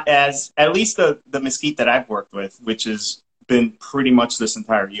not at least the mesquite that I've worked with, which has been pretty much this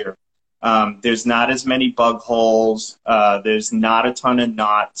entire year. There's not as many bug holes. There's not a ton of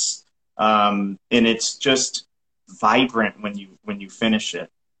knots. And it's just vibrant when you finish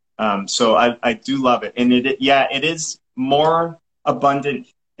it. So I do love it. And it is more abundant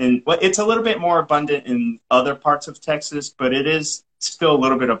it's a little bit more abundant in other parts of Texas, but it is still a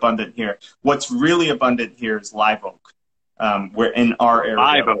little bit abundant here. What's really abundant here is live oak. We're in our area.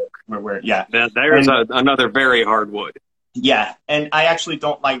 Live oak. There's another very hard wood. Yeah, and I actually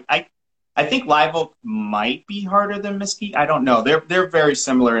don't like. I think live oak might be harder than mesquite. I don't know. They're very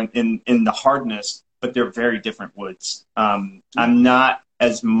similar in the hardness, but they're very different woods. I'm not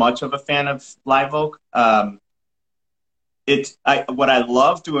as much of a fan of live oak. What I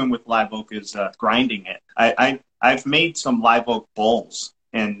love doing with live oak is grinding it. I've made some live oak bowls,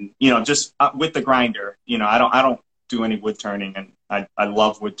 and just with the grinder. I don't do any wood turning, and I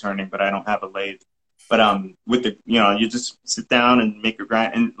love wood turning, but I don't have a lathe. But with the you just sit down and make a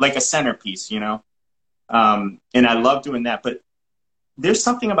grind, and like a centerpiece, and I love doing that. But there's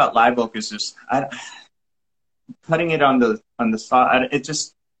something about live oak is just cutting it on the saw. It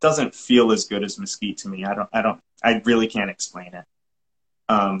just doesn't feel as good as mesquite to me. I really can't explain it.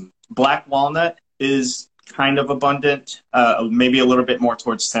 Black walnut is kind of abundant, maybe a little bit more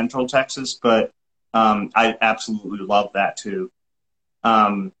towards central Texas, but I absolutely love that too.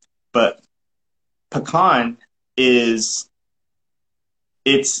 But pecan it's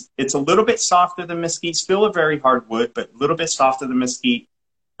a little bit softer than mesquite, still a very hard wood, but a little bit softer than mesquite.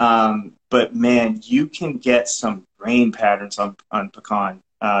 But man, you can get some grain patterns on pecan.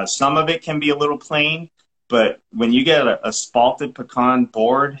 Some of it can be a little plain, but when you get a spalted pecan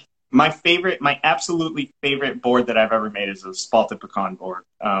board, my absolutely favorite board that I've ever made is a spalted pecan board.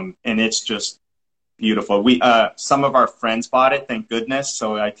 And it's just beautiful. Some of our friends bought it, thank goodness,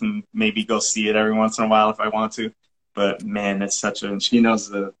 so I can maybe go see it every once in a while if I want to. But man, it's she knows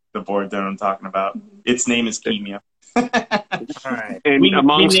the board that I'm talking about. Its name is Chemia. All right. And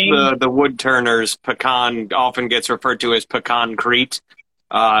amongst the wood turners, pecan often gets referred to as pecan crete.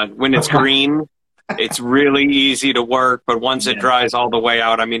 When it's green, it's really easy to work, but once it dries all the way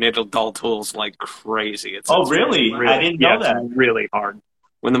out, I mean, it'll dull tools like crazy. It's really? I didn't know that. It's really hard.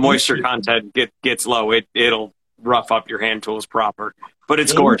 When the moisture content gets low, it'll rough up your hand tools proper. But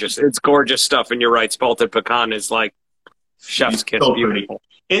it's gorgeous. It's gorgeous stuff, and you're right. Spalted pecan is like chef's kiss, so beautiful.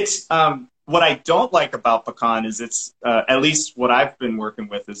 It's what I don't like about pecan is it's at least what I've been working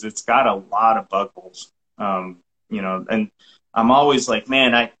with is it's got a lot of bug holes. And I'm always like,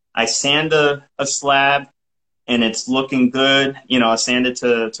 man, I sand a slab and it's looking good. I sand it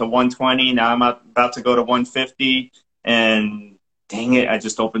to 120. Now I'm about to go to 150, and dang it, I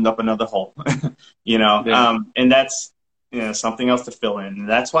just opened up another hole. And that's something else to fill in. And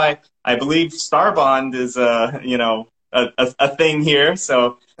that's why I believe Starbond is a thing here.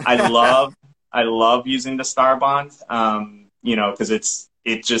 So I love I love using the Star Bond, you know, because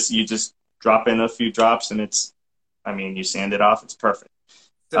you just drop in a few drops and you sand it off. It's perfect.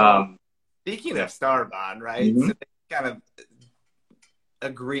 So speaking of Star Bond, right? Mm-hmm. So they kind of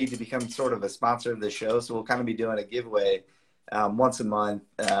agreed to become sort of a sponsor of the show. So we'll kind of be doing a giveaway once a month.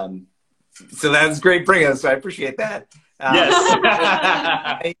 So that's great, Bringo. So I appreciate that.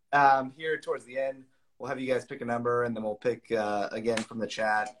 Yes. Here towards the end, we'll have you guys pick a number, and then we'll pick again from the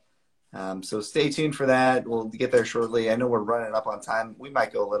chat. So stay tuned for that. We'll get there shortly. I know we're running up on time. We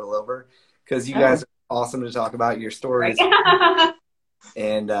might go a little over because you guys are awesome to talk about your stories. Right.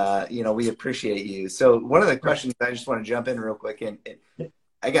 And, you know, we appreciate you. So one of the questions I just want to jump in real quick, and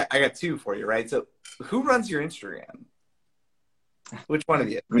I got two for you, right? So who runs your Instagram? Which one of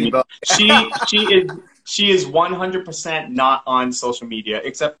you? She is 100% not on social media,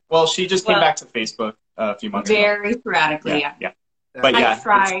 except, well, she just came back to Facebook a few months ago. Very sporadically, yeah. But I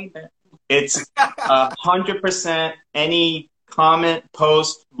tried. It's 100%. Any comment,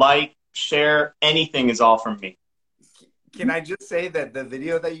 post, like, share, anything is all from me. Can I just say that the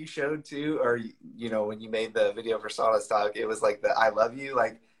video that you showed too, or, you know, when you made the video for Sawdust Talk, it was like the I love you,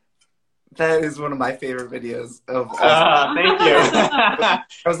 like, that is one of my favorite videos of all time. Thank you. I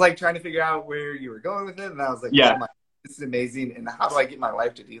was like trying to figure out where you were going with it, and I was like, yeah, oh my, this is amazing, and how do I get my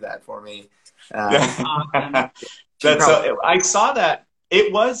wife to do that for me? I saw that.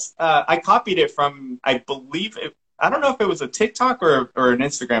 It was, I copied it from, I believe, I don't know if it was a TikTok or an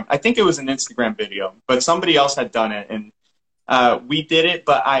Instagram. I think it was an Instagram video, but somebody else had done it, and we did it,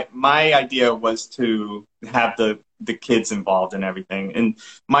 but my idea was to have the kids involved in everything. And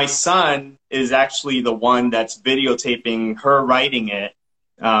my son is actually the one that's videotaping her writing it.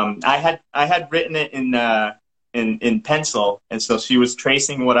 I had written it in pencil, and so she was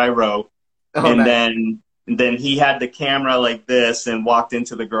tracing what I wrote. And nice. then he had the camera like this and walked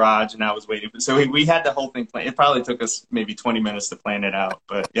into the garage, and I was waiting. So we had the whole thing planned. It probably took us maybe 20 minutes to plan it out,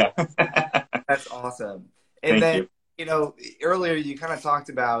 but yeah. That's awesome. And then, you know, earlier you kind of talked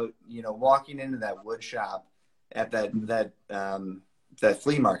about, you know, walking into that wood shop at that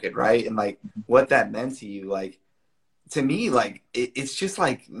flea market, right? And like what that meant to you. Like, to me, like it's just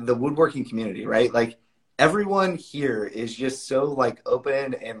like the woodworking community, right? Like everyone here is just so like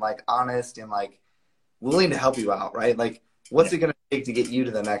open and like honest and like willing to help you out, right? Like, what's it going to take to get you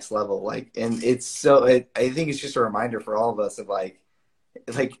to the next level? Like, and it's so, I think it's just a reminder for all of us of like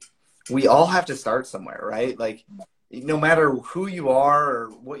we all have to start somewhere, right? Like, no matter who you are or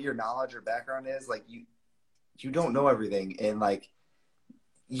what your knowledge or background is, like you don't know everything. And like,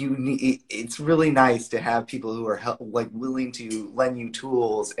 it's really nice to have people who are like willing to lend you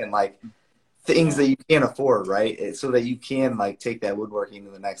tools and like things that you can't afford, right? So that you can like take that woodworking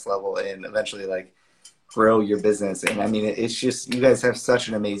to the next level and eventually like grow your business. And I mean, it's just, you guys have such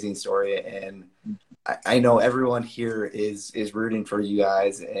an amazing story, and I know everyone here is rooting for you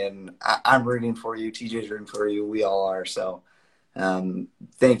guys, and I'm rooting for you. TJ's rooting for you. We all are. So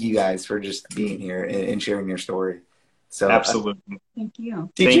thank you guys for just being here and sharing your story. So absolutely. Thank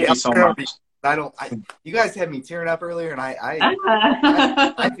you. TJ, thank you so much. You guys had me tearing up earlier, and I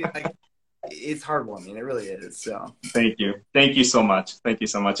feel like it's heartwarming. It really is. So thank you. Thank you so much. Thank you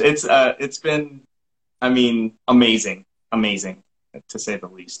so much. It's been, I mean, amazing, to say the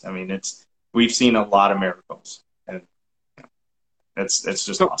least. I mean, we've seen a lot of miracles, and it's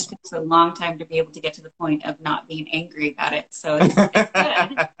just awesome. It's a long time to be able to get to the point of not being angry about it. So it's good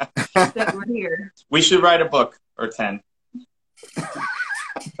that we're here. We should write a book or 10.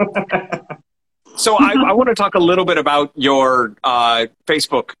 So I want to talk a little bit about your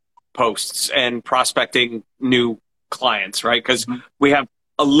Facebook posts and prospecting new clients, right? Because we have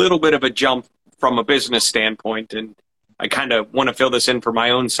a little bit of a jump from a business standpoint, and I kind of want to fill this in for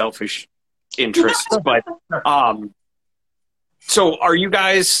my own selfish interests. But so are you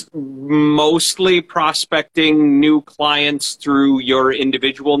guys mostly prospecting new clients through your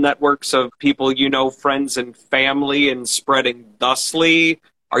individual networks of people, you know, friends and family, and spreading thusly?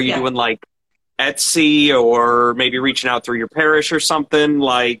 Are you doing like Etsy, or maybe reaching out through your parish or something?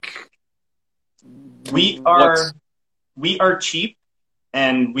 Like, we are cheap,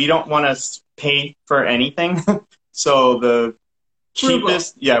 and we don't want to pay for anything. So the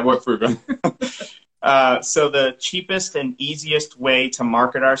cheapest, we're frugal. So the cheapest and easiest way to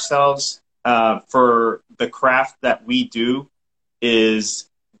market ourselves for the craft that we do is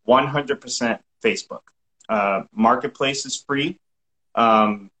 100% Facebook. Marketplace is free,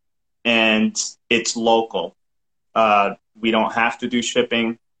 and it's local. We don't have to do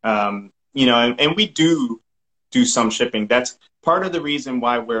shipping, you know, and we do some shipping. That's part of the reason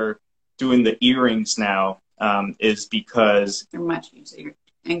why we're doing the earrings now, is because they're much easier.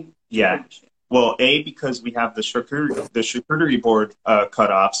 And Well, A, because we have the charcuterie board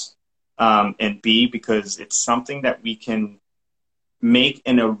cutoffs, and B, because it's something that we can make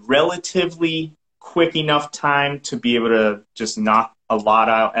in a relatively quick enough time to be able to just knock a lot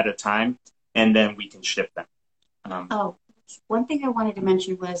out at a time, and then we can ship them. One thing I wanted to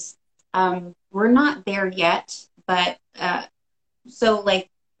mention was we're not there yet, but so like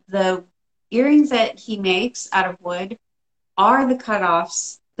the earrings that he makes out of wood are the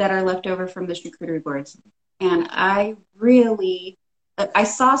cutoffs that are left over from the charcuterie boards. And I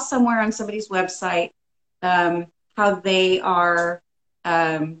saw somewhere on somebody's website how they are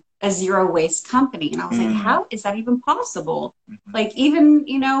a zero waste company. And I was like, how is that even possible? Mm-hmm. Like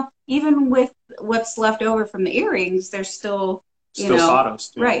even with what's left over from the earrings, there's still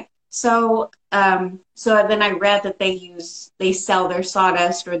sawdust. Yeah. Right. So then I read that they sell their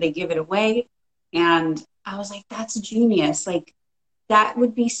sawdust or they give it away. And I was like, that's genius. Like that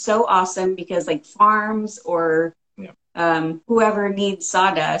would be so awesome because like farms or whoever needs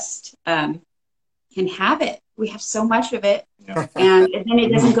sawdust can have it. We have so much of it, and then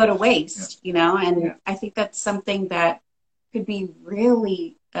it doesn't go to waste, and I think that's something that could be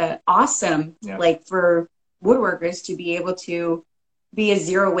really awesome, like for woodworkers to be able to be a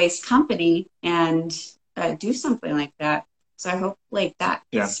zero waste company and do something like that. So I hope like that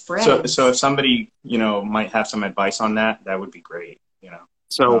spreads. So if somebody, might have some advice on that, that would be great,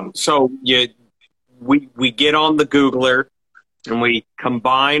 we get on the Googler and we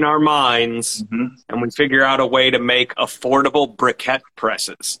combine our minds and we figure out a way to make affordable briquette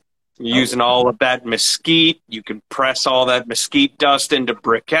presses. Using all of that mesquite, you can press all that mesquite dust into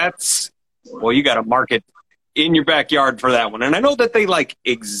briquettes. Well, you got a market in your backyard for that one. And I know that they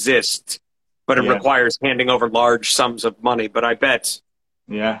exist, but it requires handing over large sums of money. But I bet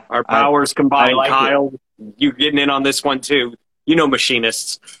our powers combined, Kyle, you getting in on this one too.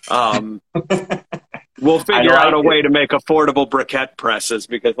 Machinists. We'll figure out a way to make affordable briquette presses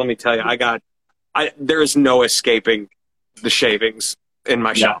because let me tell you, there is no escaping the shavings in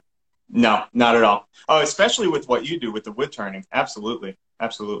my shop. No, not at all. Oh, especially with what you do with the wood turning. Absolutely.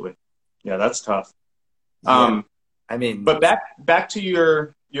 Absolutely. Yeah, that's tough. But back to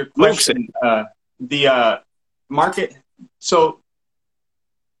your question, the market. So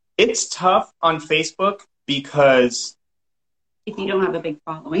it's tough on Facebook because if you don't have a big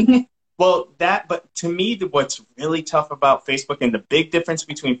following. Well, but to me, what's really tough about Facebook and the big difference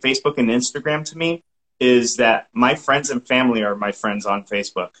between Facebook and Instagram to me is that my friends and family are my friends on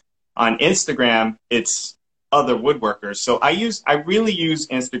Facebook. On Instagram, it's other woodworkers. So I really use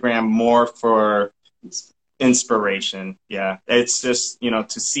Instagram more for inspiration. Yeah. It's just,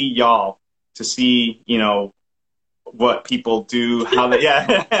 to see y'all, to see, what people do, how they,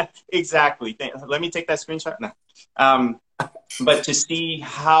 exactly. Let me take that screenshot. No. But to see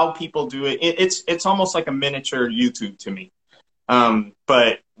how people do it, it's almost like a miniature YouTube to me,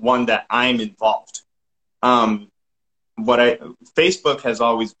 but one that I'm involved. Facebook has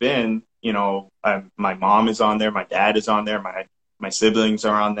always been, my mom is on there, my dad is on there, my siblings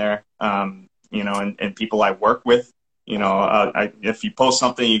are on there, and people I work with. If you post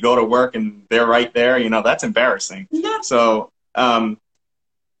something, you go to work and they're right there. That's embarrassing. Yeah. So,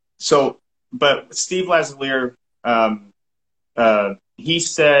 but Steve Lasalier. He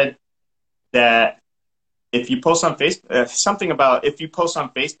said that if you post on Facebook, if you post on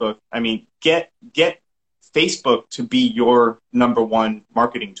Facebook, get Facebook to be your number one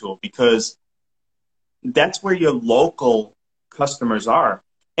marketing tool because that's where your local customers are.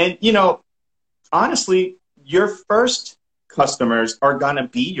 And, honestly, your first customers are going to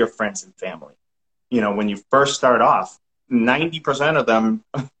be your friends and family. When you first start off, 90% of them,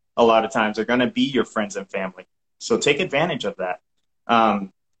 a lot of times, are going to be your friends and family. So take advantage of that.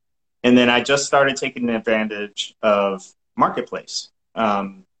 And then I just started taking advantage of Marketplace.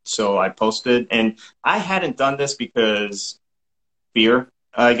 So I posted, and I hadn't done this because fear,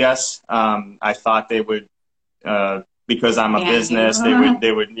 I guess. I thought they would, because I'm a business,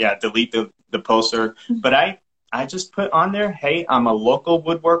 they would delete the poster. But I just put on there, hey, I'm a local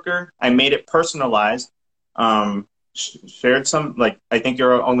woodworker. I made it personalized. Shared some, I think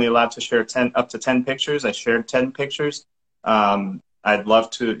you're only allowed to share up to 10 pictures. I shared 10 pictures. I'd love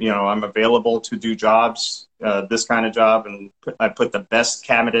to, I'm available to do jobs, this kind of job. And I put the best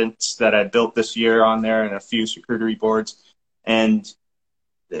cabinets that I built this year on there and a few charcuterie boards. And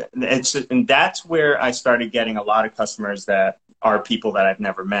that's where I started getting a lot of customers that are people that I've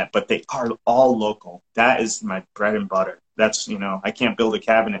never met, but they are all local. That is my bread and butter. That's, I can't build a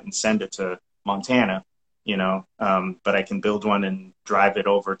cabinet and send it to Montana. But I can build one and drive it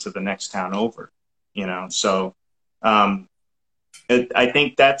over to the next town over, so I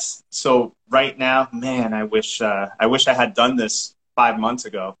think that's so. Right now, man, I wish I had done this 5 months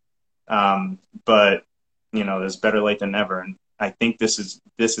ago. But there's better late than never, and I think this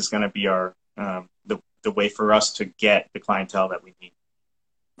is going to be our the way for us to get the clientele that we need.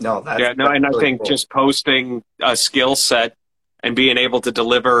 No, that's and I really think cool. just posting a skill set and being able to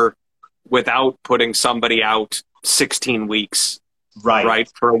deliver without putting somebody out 16 weeks,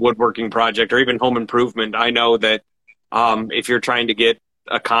 right, for a woodworking project or even home improvement. I know that if you're trying to get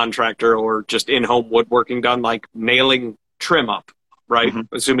a contractor or just in-home woodworking done, like nailing trim up, right,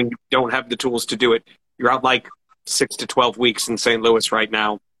 assuming you don't have the tools to do it, you're out like 6 to 12 weeks in St. Louis right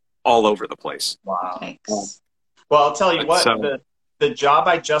now, all over the place. Wow. Thanks. Well, I'll tell you what, the job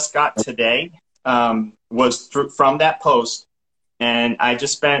I just got today was from that post, and I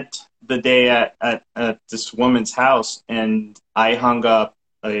just spent the day at this woman's house, and I hung up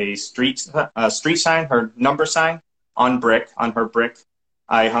a street sign, her number sign, on her brick.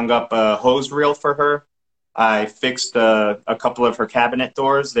 I hung up a hose reel for her. I fixed a couple of her cabinet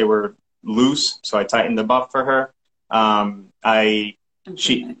doors. They were loose, so I tightened them up for her. I'm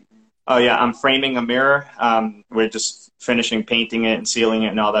framing a mirror. We're just finishing painting it and sealing it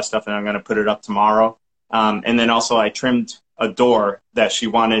and all that stuff, and I'm going to put it up tomorrow. And then also I trimmed a door that she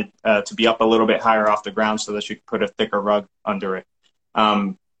wanted to be up a little bit higher off the ground so that she could put a thicker rug under it.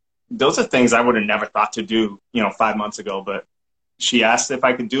 Those are things I would have never thought to do, 5 months ago, but she asked if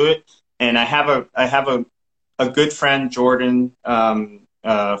I could do it. And I have a good friend, Jordan, from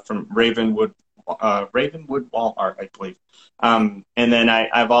Ravenwood Wall Art, I believe. And then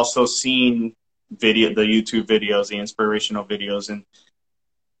I've also seen the YouTube videos, the inspirational videos, and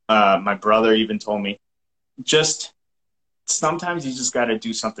my brother even told me, just sometimes you just got to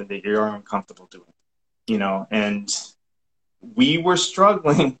do something that you're uncomfortable doing, and we were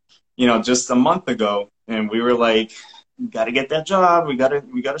struggling, just a month ago, and we were like, we got to get that job. We got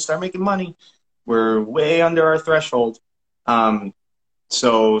to start making money. We're way under our threshold.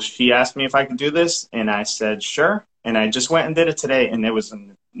 So she asked me if I could do this, and I said, sure. And I just went and did it today, and it was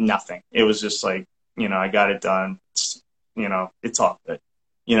nothing. It was just like, I got it done. It's, it's all good.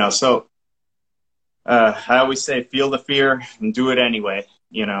 So I always say, feel the fear and do it anyway.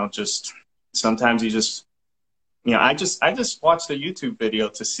 Just sometimes you just, I just watched a YouTube video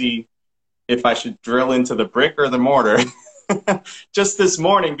to see if I should drill into the brick or the mortar just this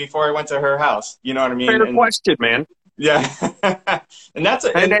morning before I went to her house. You know what I mean? Fair question, man. Yeah. And that's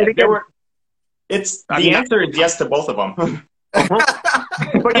the answer is yes to both of them.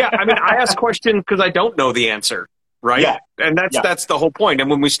 But yeah, I mean, I ask questions because I don't know the answer, right? Yeah. And that's the whole point. And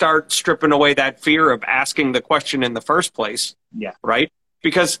when we start stripping away that fear of asking the question in the first place, right?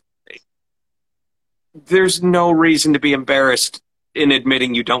 Because there's no reason to be embarrassed in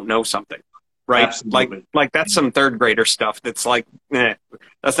admitting you don't know something, right? Absolutely. Like that's some third grader stuff. That's like,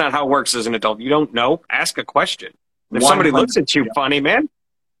 that's not how it works as an adult. You don't know, ask a question. If somebody looks at you funny, man,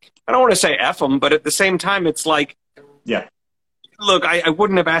 I don't want to say F them, but at the same time, it's like, look, I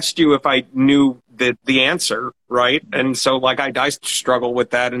wouldn't have asked you if I knew the answer, right? And so, like, I struggle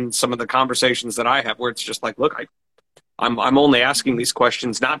with that in some of the conversations that I have, where it's just like, look, I'm only asking these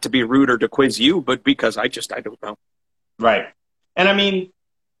questions not to be rude or to quiz you, but because I don't know. Right. And I mean,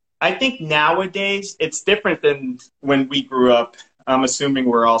 I think nowadays it's different than when we grew up. I'm assuming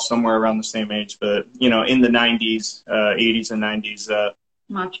we're all somewhere around the same age, but, in the 90s, 80s and 90s.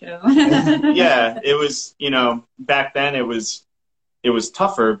 Macho. Yeah, it was, back then it was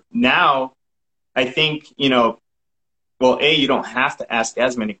tougher. Now, I think, well, you don't have to ask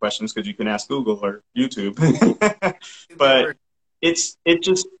as many questions because you can ask Google or YouTube. But it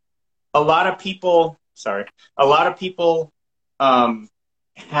just, a lot of people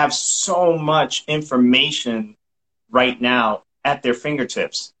have so much information right now at their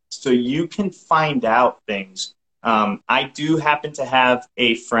fingertips. So you can find out things. I do happen to have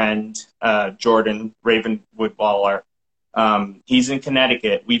a friend, Jordan, Ravenwood Wall Art. He's in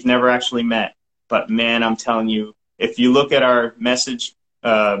Connecticut. We've never actually met. But, man, I'm telling you, if you look at our message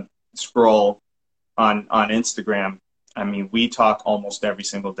scroll on Instagram, I mean, we talk almost every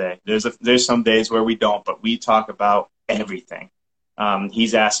single day. There's some days where we don't, but we talk about everything.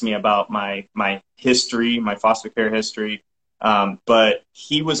 He's asked me about my history, my foster care history. But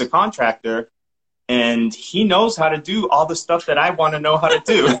he was a contractor, and he knows how to do all the stuff that I want to know how to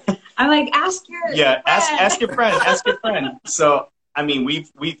do. I'm like, ask your friend. Ask your friend. So, I mean, we've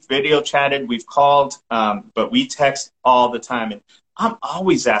video chatted, we've called, but we text all the time. And I'm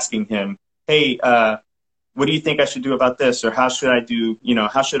always asking him, hey, what do you think I should do about this? Or how should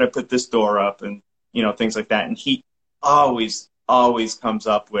I put this door up? And, things like that. And he always comes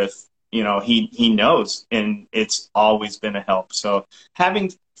up with you know, he knows, and it's always been a help. So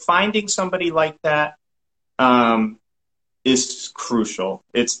finding somebody like that is crucial.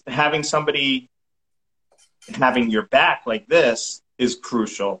 It's having your back like this is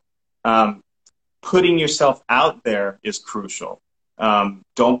crucial. Putting yourself out there is crucial.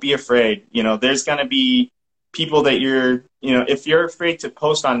 Don't be afraid. You know, there's going to be people that if you're afraid to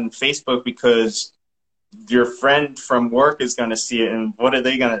post on Facebook because your friend from work is going to see it, and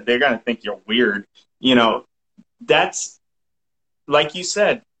they're going to think you're weird. You know, that's, like you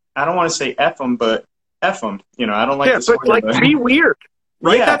said, I don't want to say F them, but F them. You know, I don't like but like, be weird,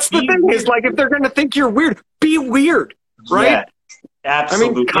 right? Yeah, that's the thing, is like, if they're going to think you're weird, be weird, right? Yeah,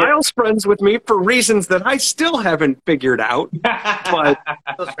 absolutely. I mean, Kyle's friends with me for reasons that I still haven't figured out, but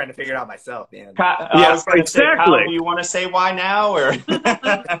I'm still trying to figure it out myself, man. Yes, exactly. Say, Kyle, do you want to say why now, or?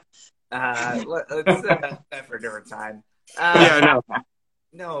 Let's set that for a different time.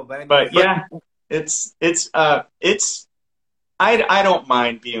 No, but I mean, I don't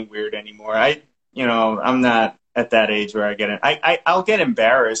mind being weird anymore. I'm not at that age where I'll get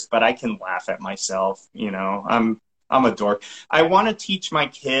embarrassed, but I can laugh at myself. You know, I'm a dork. I want to teach my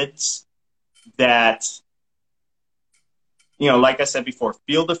kids that, you know, like I said before,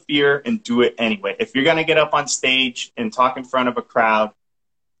 feel the fear and do it anyway. If you're going to get up on stage and talk in front of a crowd,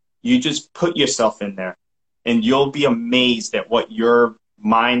 you just put yourself in there, and you'll be amazed at what your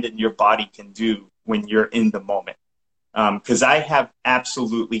mind and your body can do when you're in the moment. Because I have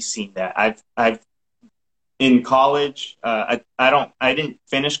absolutely seen that. I've in college. I didn't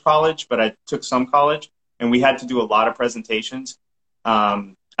finish college, but I took some college, and we had to do a lot of presentations.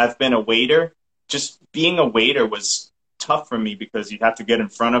 I've been a waiter. Just being a waiter was tough for me because you have to get in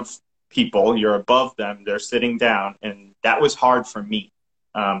front of people. You're above them. They're sitting down, and that was hard for me.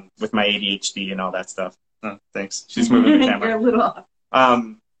 With my ADHD and all that stuff. Oh, thanks. She's moving the camera. You're a little off.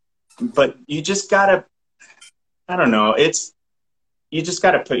 But you just gotta, I don't know, you just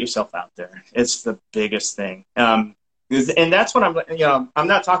gotta put yourself out there. It's the biggest thing. And that's what I'm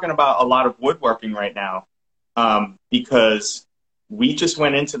not talking about a lot of woodworking right now, because we just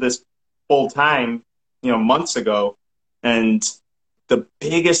went into this full time, months ago. And the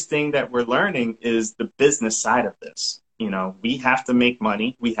biggest thing that we're learning is the business side of this. You know, we have to make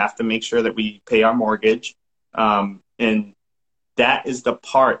money. We have to make sure that we pay our mortgage. And that is the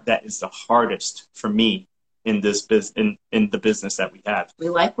part that is the hardest for me in this in the business that we have. We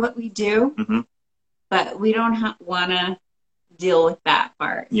like what we do, but we don't want to deal with that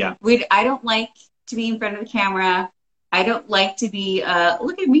part. Yeah. I don't like to be in front of the camera. I don't like to be a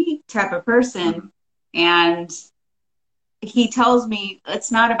look at me type of person. And he tells me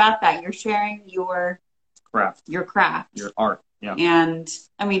it's not about that. You're sharing your craft, your art. Yeah. And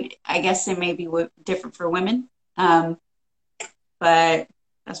I mean, I guess it may be different for women, but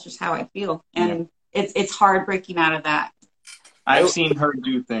that's just how I feel. And it's hard breaking out of that. I've seen her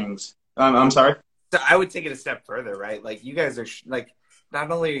do things. I'm sorry. So I would take it a step further, right? Like, you guys are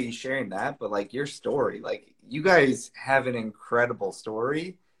not only are you sharing that, but like your story, like you guys have an incredible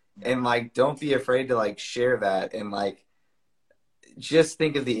story, and like, don't be afraid to like share that, and like, just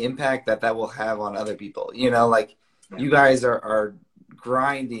think of the impact that will have on other people. You know, like you guys are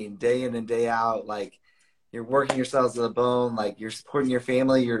grinding day in and day out. Like, you're working yourselves to the bone. Like, you're supporting your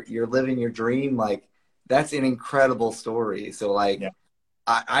family. You're living your dream. Like, that's an incredible story. So like,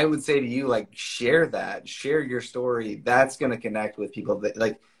 I would say to you, like, share your story. That's going to connect with people. That,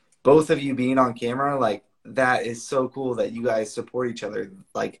 like, both of you being on camera, like, that is so cool that you guys support each other,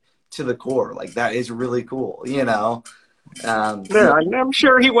 like, to the core. Like, that is really cool, you know? I'm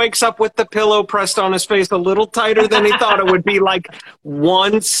sure he wakes up with the pillow pressed on his face a little tighter than he thought it would be, like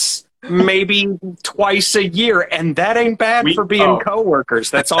once, maybe twice a year, and that ain't bad for being coworkers.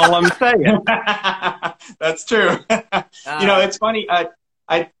 That's all I'm saying. That's true. It's funny.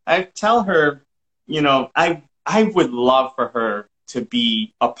 I tell her, I would love for her to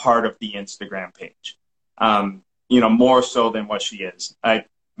be a part of the Instagram page, more so than what she is.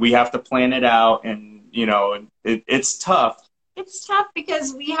 We have to plan it out, and it's tough. It's tough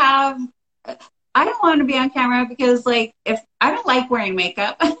because I don't want to be on camera because, like, if I don't like wearing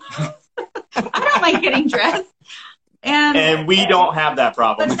makeup, I don't like getting dressed, and we don't have that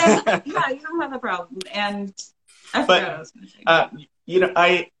problem. But then, you don't have the problem, and I forgot what I was going to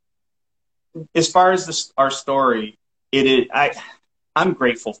say. As far as our story, it is. I'm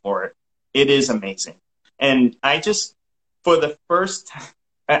grateful for it. It is amazing, and for the first time,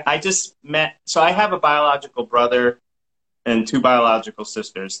 I just met. So I have a biological brother and 2 biological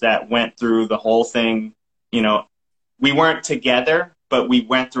sisters that went through the whole thing. We weren't together, but we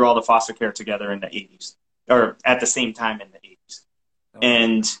went through all the foster care together in the 80s, or at the same time in the 80s.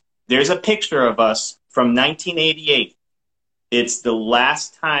 And there's a picture of us from 1988. It's the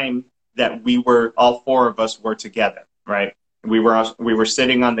last time that all four of us were together, right? We were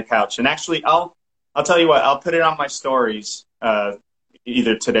sitting on the couch. And actually, I'll tell you what, I'll put it on my stories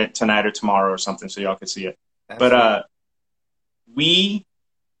either tonight or tomorrow or something so y'all can see it. Absolutely.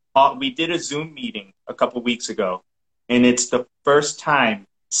 But we did a Zoom meeting a couple weeks ago, and it's the first time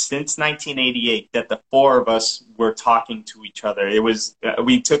since 1988 that the four of us were talking to each other. It was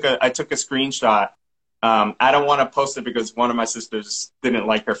I took a screenshot. I don't want to post it because one of my sisters didn't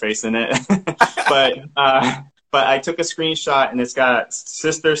like her face in it, but I took a screenshot, and it's got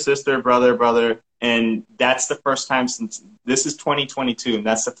sister, brother, and that's the first time since this is 2022, and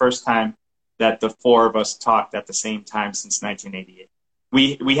that's the first time that the four of us talked at the same time since 1988.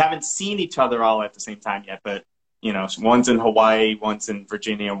 We haven't seen each other all at the same time yet, but you know, one's in Hawaii, one's in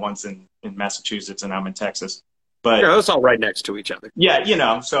Virginia, one's in Massachusetts, and I'm in Texas. But yeah, it's all right next to each other.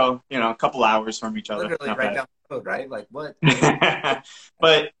 Yeah, so a couple hours from each other. Literally right down the road, right? Like what?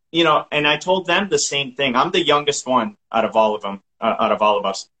 But and I told them the same thing. I'm the youngest one out of all of them, out of all of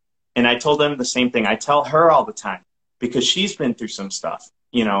us, and I told them the same thing. I tell her all the time because she's been through some stuff,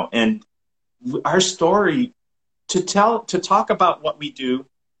 and our story to talk about what we do.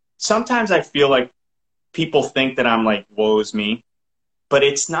 Sometimes I feel like people think that I'm like, woe is me, but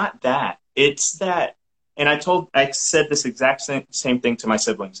it's not that. It's that. And I said this exact same thing to my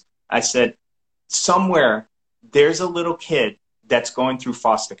siblings. I said, somewhere there's a little kid that's going through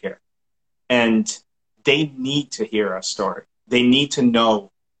foster care, and they need to hear our story. They need to know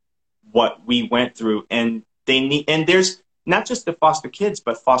what we went through, and there's not just the foster kids,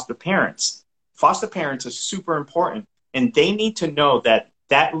 but foster parents. Foster parents are super important, and they need to know that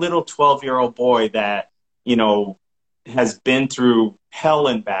little 12-year-old boy that, has been through hell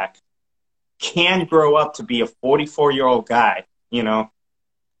and back can grow up to be a 44-year-old guy,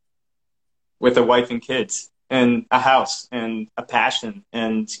 with a wife and kids and a house and a passion.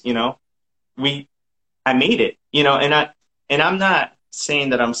 And, I made it, and I'm not saying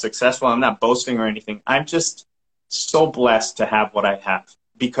that I'm successful. I'm not boasting or anything. I'm just so blessed to have what I have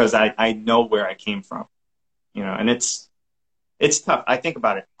because I know where I came from, and it's tough. I think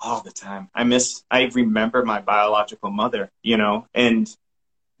about it all the time. I remember my biological mother, and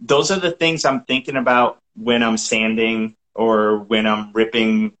those are the things I'm thinking about when I'm sanding or when I'm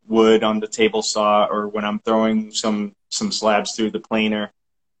ripping wood on the table saw or when I'm throwing some slabs through the planer.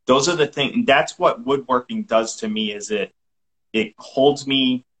 Those are the things. That's what woodworking does to me, is it holds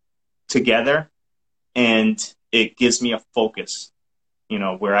me together and it gives me a focus,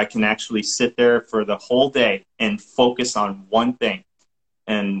 where I can actually sit there for the whole day and focus on one thing.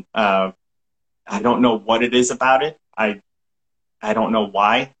 And I don't know what it is about it. I don't know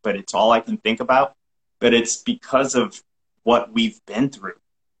why, but it's all I can think about. But it's because of what we've been through.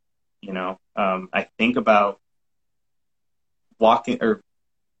 I think about walking or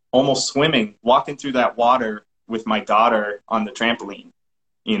almost swimming, walking through that water with my daughter on the trampoline.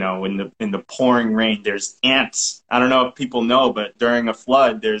 In the pouring rain, there's ants. I don't know if people know, but during a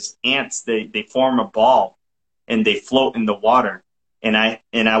flood, there's ants. They form a ball and they float in the water. And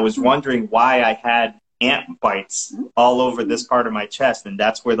I was wondering why I had ant bites all over this part of my chest, and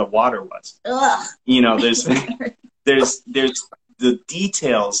that's where the water was. Ugh. There's the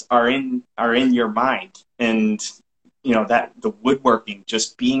details are in your mind, and that the woodworking,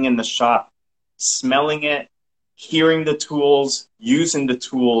 just being in the shop, smelling it, hearing the tools, using the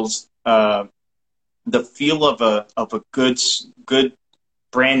tools, the feel of a good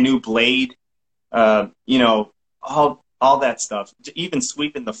brand new blade, all that stuff. Even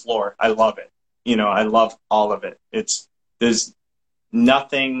sweeping the floor, I love it. I love all of it. There's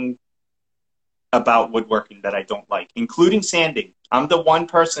nothing about woodworking that I don't like, including sanding. I'm the one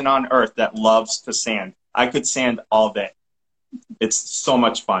person on earth that loves to sand. I could sand all day. It's so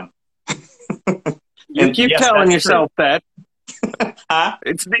much fun. You keep telling yourself that. Huh?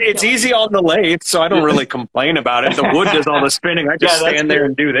 It's easy on the lathe, so I don't really complain about it. The wood does all the spinning. I just stand there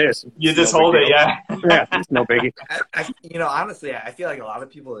and do this. You just hold it, yeah. Yeah, it's no biggie. Honestly, I feel like a lot of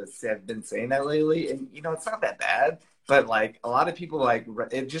people have been saying that lately, and it's not that bad. But like a lot of people, like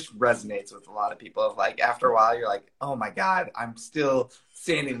it just resonates with a lot of people. Of like after a while, you're like, oh my god, I'm still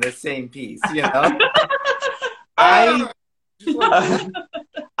sanding the same piece.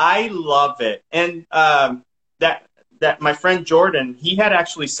 I love it, and that my friend Jordan, he had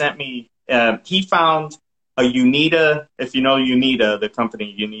actually sent me. He found a Unita, if you know Unita, the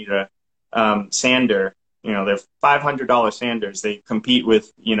company Unita sander. They're $500 sanders. They compete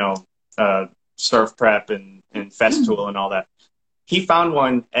with Surf Prep and Festool and all that. He found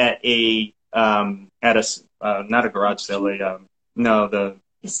one at not a garage sale, the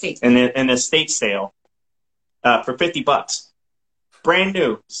an estate sale for $50. Brand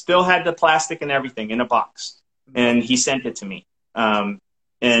new. Still had the plastic and everything in a box. And he sent it to me. And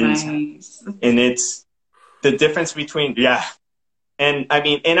it's the difference between, And I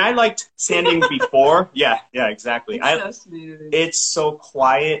mean, and I liked sanding before. Yeah, exactly. It's so smooth. It's so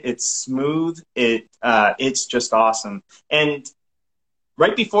quiet. It's smooth. It's just awesome. And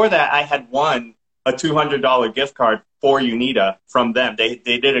right before that, I had won a $200 gift card for Unita from them. They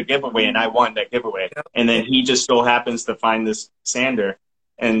did a giveaway, and I won that giveaway. And then he just so happens to find this sander.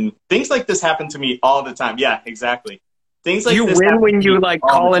 And things like this happen to me all the time. Yeah, exactly. Things like you this win when you like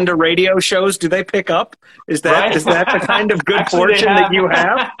call into time. Radio shows. Do they pick up? Is that is that the kind of good Actually, fortune that you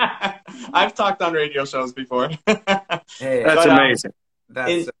have? I've talked on radio shows before. Hey, That's amazing.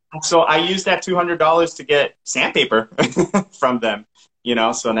 So I used that $200 to get sandpaper from them, you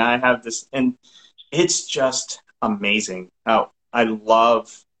know. So now I have this, and it's just amazing. Oh, I don't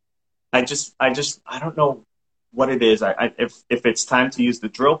know what it is. If it's time to use the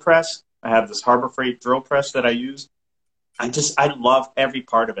drill press, I have this Harbor Freight drill press that I use. I love every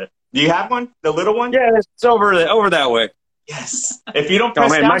part of it. Do you have one? The little one? Yeah, it's over that way. Yes. If you don't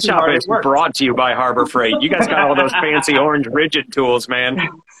press down my too shop hard, is it works. brought to you by Harbor Freight. You guys got all those fancy orange rigid tools, man.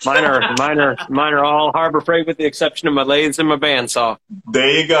 Mine are all Harbor Freight with the exception of my lathes and my bandsaw. There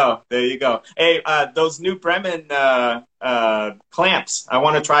you go. Hey, those new Bremen clamps. I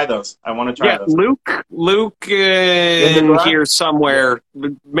want to try those. those. Luke in here somewhere.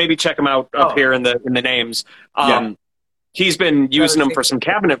 Maybe check him out up here in the names. He's been using them for some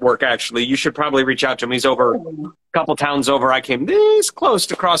cabinet work, actually. You should probably reach out to him. He's over a couple towns over. I came this close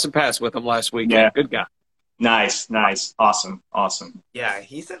to crossing paths with him last week. Yeah, good guy. Nice. Awesome. Yeah,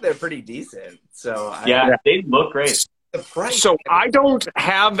 he said they're pretty decent. So they look great. The price. So I don't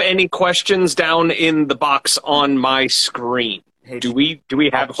have any questions down in the box on my screen. Hey, do we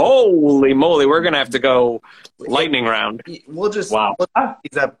have? Holy moly, we're gonna have to go lightning round. We'll just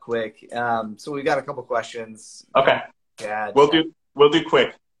these up quick. So we've got a couple questions. Okay. Yeah, we'll do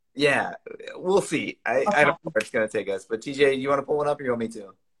quick. Yeah, we'll see. I don't know where it's gonna take us. But TJ, you want to pull one up, or you want me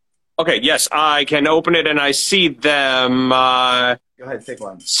to? Okay, yes, I can open it and I see them. Go ahead, take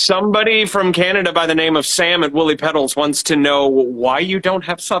one. Somebody from Canada by the name of Sam at Woolly Pedals wants to know why you don't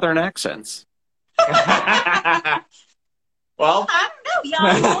have Southern accents. Well, I don't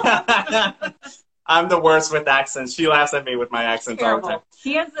know, y'all. I'm the worst with accents. She laughs at me with my accents all the time.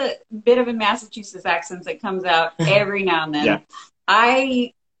 He has a bit of a Massachusetts accent that comes out every now and then. Yeah.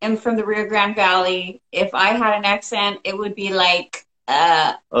 I am from the Rio Grande Valley. If I had an accent, it would be like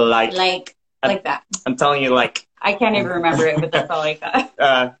that. I'm telling you, like. I can't even remember it, but that's all I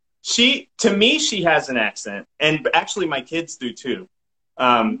got. To me, she has an accent, and actually my kids do too.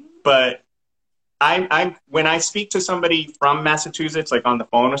 But I'm when I speak to somebody from Massachusetts, like on the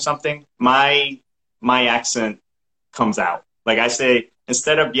phone or something, my accent comes out. Like I say,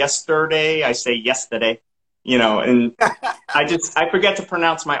 instead of yesterday, I say yesterday, you know, and I forget to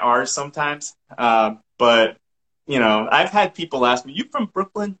pronounce my R's sometimes. But, you know, I've had people ask me, you from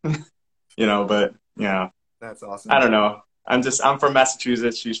Brooklyn? You know, but, you know. That's awesome. I don't know. I'm from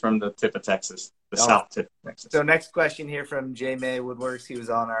Massachusetts. She's from the tip of Texas, the south tip of Texas. So next question here from J May Woodworks. He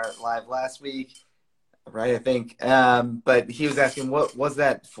was on our live last week. Right, I think. But he was asking, what was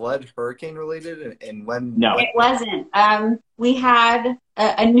that flood hurricane related and when? No, it wasn't. We had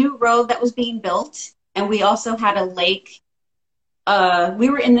a new road that was being built, and we also had a lake. We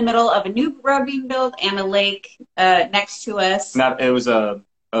were in the middle of a new road being built and a lake next to us. It was a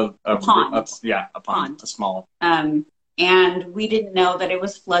pond. A pond, a small. And we didn't know that it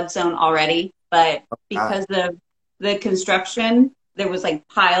was flood zone already, but because of the construction, there was like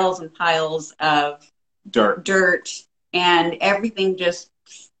piles and piles of dirt, and everything just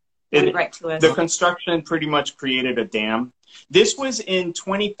went right to us. The construction pretty much created a dam. This was in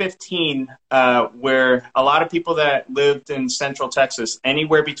 2015, where a lot of people that lived in Central Texas,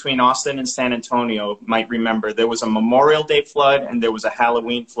 anywhere between Austin and San Antonio, might remember there was a Memorial Day flood and there was a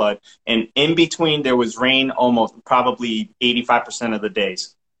Halloween flood, and in between there was rain almost probably 85% of the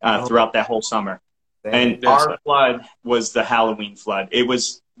days throughout that whole summer. And our flood was the Halloween flood. It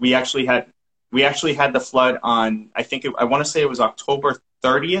was we actually had the flood on, I want to say it was October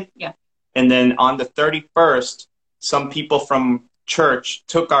 30th. Yeah. And then on the 31st, some people from church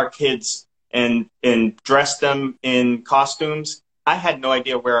took our kids and dressed them in costumes. I had no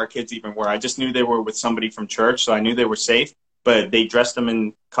idea where our kids even were. I just knew they were with somebody from church, so I knew they were safe. But they dressed them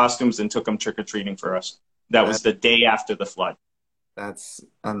in costumes and took them trick-or-treating for us. That was the day after the flood. That's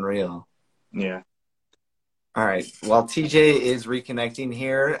unreal. Yeah. All right. While TJ is reconnecting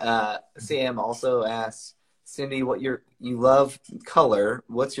here, Sam also asks, Cindy, you love color.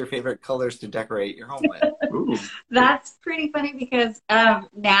 What's your favorite colors to decorate your home with? Ooh. That's pretty funny because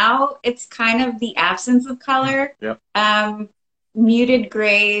now it's kind of the absence of color. Yep. Muted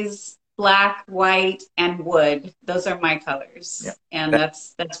grays, black, white, and wood. Those are my colors. Yep. And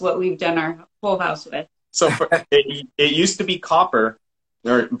that's what we've done our whole house with. So it used to be copper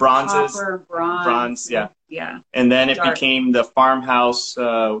or bronzes. Copper, bronze. Yeah. Yeah. And then it Dark. became the farmhouse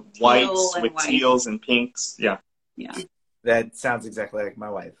whites with white. teals and pinks. Yeah. Yeah. That sounds exactly like my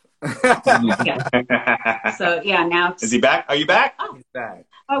wife. Yeah. So yeah, now it's... Is he back? Are you back? He's back.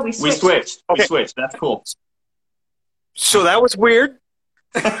 Oh, we switched. Okay. We switched. That's cool. So that was weird.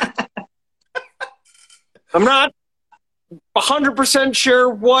 I'm not 100% sure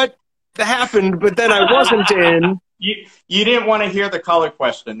what happened, but then I wasn't in. You didn't want to hear the color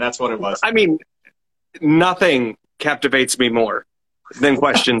question. That's what it was. I mean, nothing captivates me more than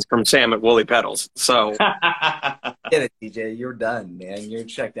questions from Sam at Woolly Petals. So Get it, DJ. You're done, man. You're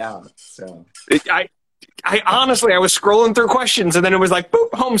checked out. So I honestly, I was scrolling through questions and then it was like,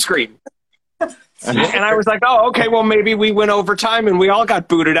 boop, home screen. And I was like, oh, okay, well, maybe we went over time and we all got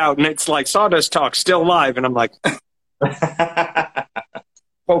booted out. And it's like Sawdust Talk still live. And I'm like,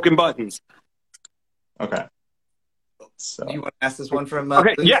 poking buttons. Okay. So. you want to ask this one from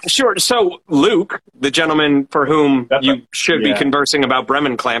Okay, Luke? yeah, sure. So Luke, the gentleman for whom you should be conversing about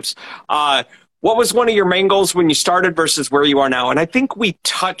Bremen clamps, what was one of your main goals when you started versus where you are now? And I think we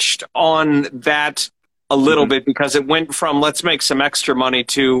touched on that a little bit because it went from let's make some extra money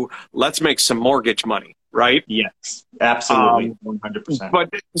to let's make some mortgage money, right? Yes, absolutely, 100%.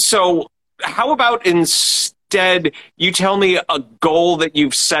 But so how about instead you tell me a goal that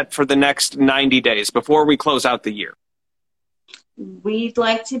you've set for the next 90 days before we close out the year? We'd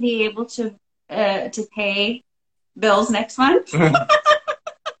like to be able to pay bills next month.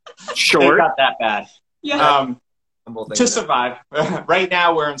 Sure. It got that bad. Yeah. To survive. Right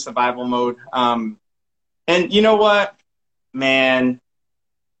now we're in survival mode. And you know what, man,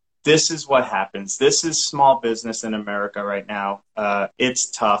 this is what happens. This is small business in America right now.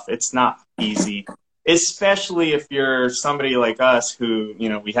 It's tough. It's not easy, especially if you're somebody like us who,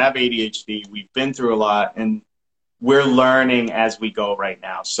 we have ADHD. We've been through a lot and we're learning as we go right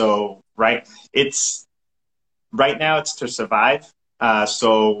now. So right now it's to survive.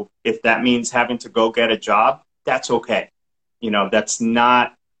 So if that means having to go get a job, that's okay. That's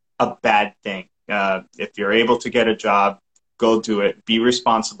not a bad thing. If you're able to get a job, go do it. Be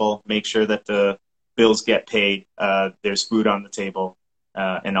responsible. Make sure that the bills get paid. There's food on the table,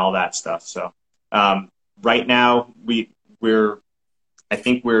 and all that stuff. So right now I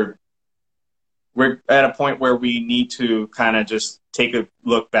think we're at a point where we need to kind of just take a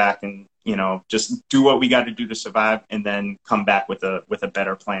look back and just do what we got to do to survive, and then come back with a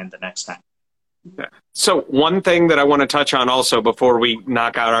better plan the next time. So one thing that I want to touch on also before we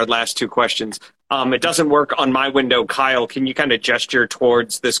knock out our last two questions, it doesn't work on my window. Kyle, can you kind of gesture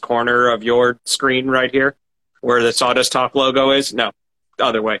towards this corner of your screen right here where the Sawdust Talk logo is? No, the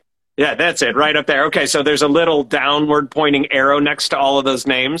other way. Yeah, that's it, right up there. Okay, so there's a little downward pointing arrow next to all of those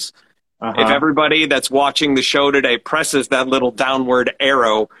names. If everybody that's watching the show today presses that little downward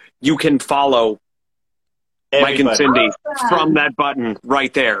arrow, you can follow Mike and Cindy from that button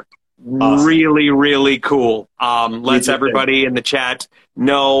right there. Awesome. Really, really cool. Lets everybody in the chat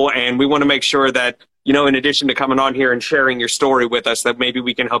know, and we want to make sure that, in addition to coming on here and sharing your story with us, that maybe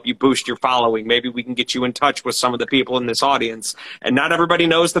we can help you boost your following. Maybe we can get you in touch with some of the people in this audience. And not everybody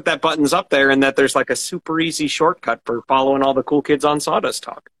knows that that button's up there and that there's like a super easy shortcut for following all the cool kids on Sawdust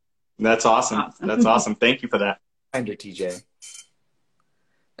Talk. That's awesome. That's awesome. Thank you for that. Under TJ.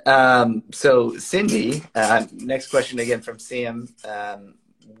 So Cindy, next question again from Sam.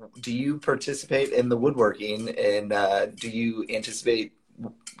 Do you participate in the woodworking, and do you anticipate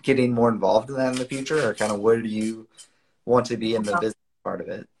getting more involved in that in the future, or kind of where do you want to be in the business part of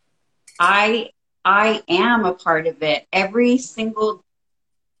it? I am a part of it. Every single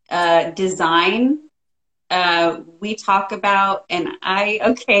design we talk about, and I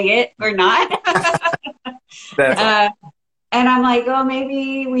okay it or not. And I'm like, oh,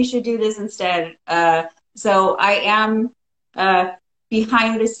 maybe we should do this instead. So I am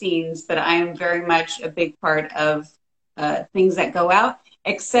behind the scenes, but I am very much a big part of things that go out.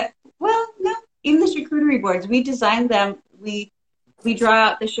 Except, well, no, even the charcuterie boards, we design them. We draw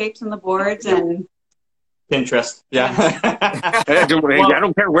out the shapes on the boards and Pinterest. Yeah. I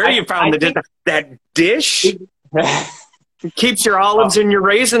don't care where you found that dish. Keeps your olives and your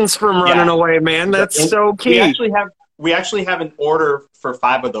raisins from running away, man. That's so key. We actually have an order for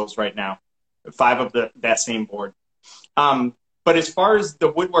 5 of those right now. 5 of that same board. But as far as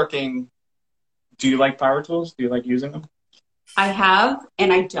the woodworking, Do you like power tools? Do you like using them? I have,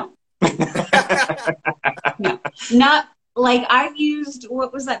 and I don't. No, not like I've used.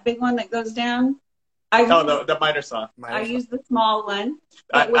 What was that big one that goes down? The miter saw. I used the small one.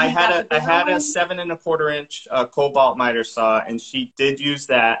 I had a 7 1/4 inch cobalt miter saw, and she did use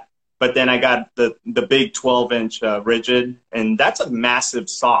that. But then I got the big 12-inch rigid, and that's a massive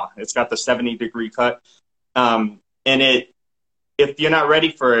saw. It's got the 70-degree cut, and if you're not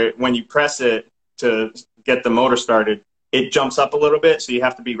ready for it, when you press it to get the motor started, it jumps up a little bit, so you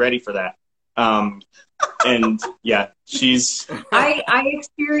have to be ready for that. And yeah, I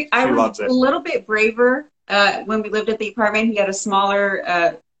experienced. I was a little bit braver when we lived at the apartment. He had a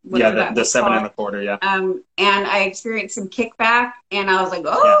smaller. The 7 1/4. Yeah. And I experienced some kickback, and I was like,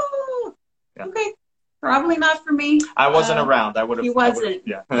 oh, yeah. Okay, probably not for me. I wasn't around. I would have. He wasn't.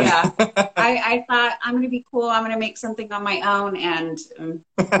 Yeah. Yeah. I thought I'm gonna be cool. I'm gonna make something on my own, and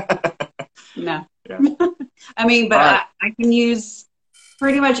no. Yeah. I mean, but right. I can use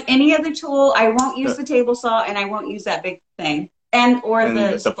pretty much any other tool. I won't use the table saw, and I won't use that big thing, or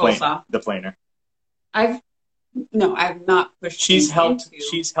the scroll saw. The planer. I've not pushed. She's helped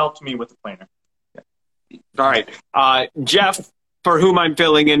me with the planer. Yeah. All right, Jeff, for whom I'm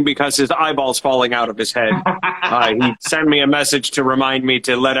filling in because his eyeball's falling out of his head. He sent me a message to remind me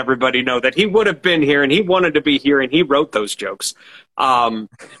to let everybody know that he would have been here and he wanted to be here and he wrote those jokes.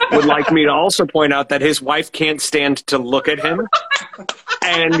 Would like me to also point out that his wife can't stand to look at him.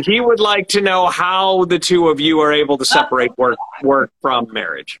 And he would like to know how the two of you are able to separate work from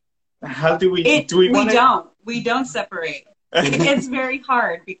marriage. How do we? We don't separate. It's very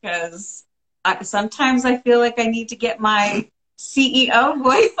hard because sometimes I feel like I need to get my CEO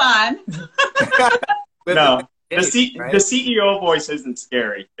voice on. No, the CEO voice isn't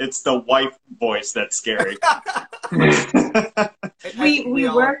scary. It's the wife voice that's scary. we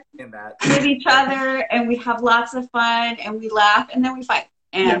work with each other, and we have lots of fun, and we laugh, and then we fight,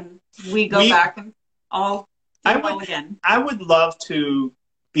 and we go back and all again. I would love to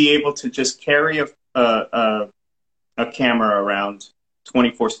be able to just carry a camera around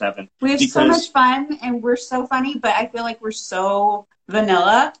 24/7. We have so much fun, and we're so funny, but I feel like we're so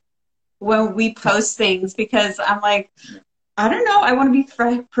vanilla when we post things because I'm like, I don't know, I want to be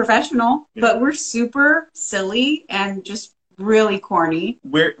professional, but we're super silly and just really corny.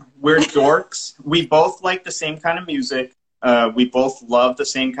 We're dorks. We both like the same kind of music. We both love the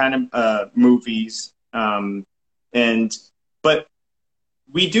same kind of movies. But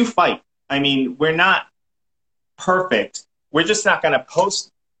we do fight. I mean, we're not perfect. We're just not going to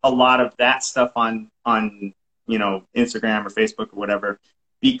post a lot of that stuff on Instagram or Facebook or whatever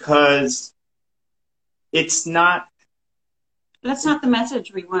because it's not. That's not the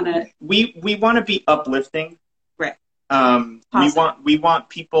message we want to. We want to be uplifting, right? We want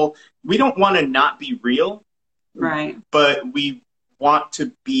people. We don't want to not be real, right? But we want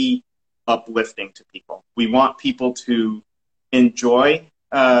to be uplifting to people. We want people to enjoy,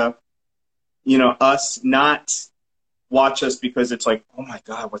 us, not watch us because it's like, oh my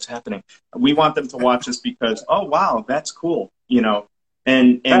God, what's happening? We want them to watch us because, oh wow, that's cool,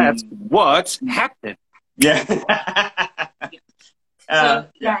 and that's what's happening. Yeah.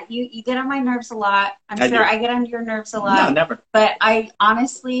 You get on my nerves a lot. I'm sure I get on your nerves a lot. No, never. But I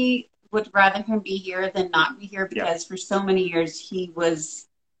honestly would rather him be here than not be here because for so many years he was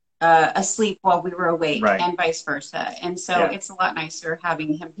asleep while we were awake and vice versa. And so it's a lot nicer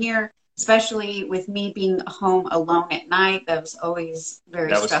having him here, especially with me being home alone at night. That was always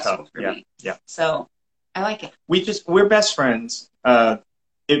very stressful for me. Yeah. So I like it. We're best friends. If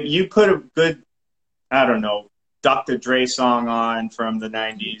you put a good, I don't know, Dr. Dre song on from the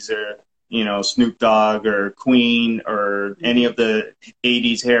 90s or, Snoop Dogg or Queen or any of the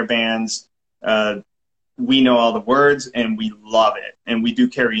 80s hair bands, we know all the words and we love it. And we do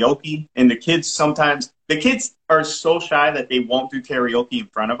karaoke. And the kids are so shy that they won't do karaoke in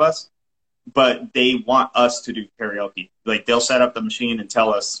front of us, but they want us to do karaoke. Like they'll set up the machine and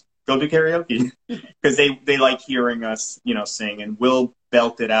tell us, go do karaoke because they like hearing us, sing, and we'll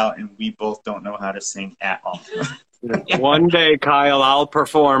belt it out, and we both don't know how to sing at all. One day, Kyle, I'll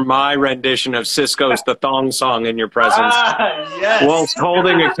perform my rendition of Cisco's The Thong Song in your presence yes. whilst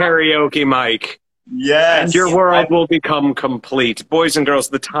holding a karaoke mic. Yes. And your world will become complete. Boys and girls,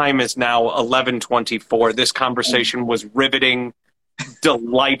 the time is now 11:24. This conversation was riveting,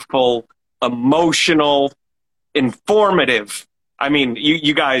 delightful, emotional, informative. I mean,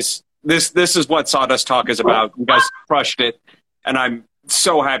 you guys, this is what Sawdust Talk is about. You guys crushed it, and I'm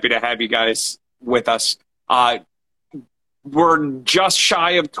so happy to have you guys with us. We're just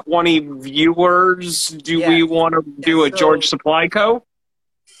shy of 20 viewers. Do we want to do a George Supply Co?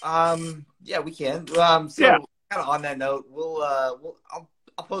 Yeah, we can. Yeah. Kind of on that note,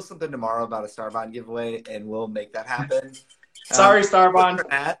 I'll post something tomorrow about a Starbond giveaway, and we'll make that happen. Sorry,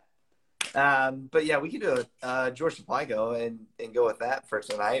 Starbond. But yeah, we can do a George Supply Go and go with that for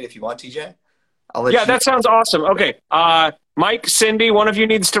tonight if you want, TJ. I'll let you. That sounds awesome. Okay. Mike, Cindy, one of you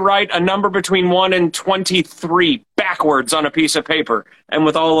needs to write a number between 1 and 23 backwards on a piece of paper. And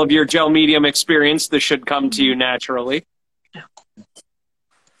with all of your gel medium experience, this should come to you naturally.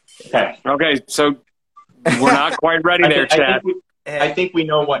 Okay, so we're not quite ready there, Chad. I think we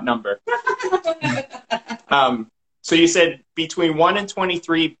know what number. So you said between 1 and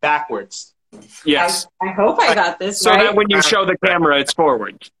 23 backwards. Yes. I hope I got this right. So that when you show the camera, it's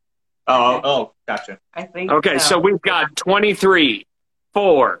forward. Oh, gotcha. I think Okay, so we've got 23,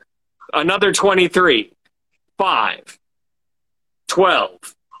 4, another 23, 5,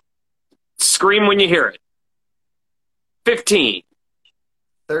 12. Scream when you hear it. 15.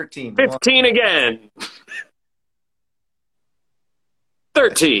 13. 15 again.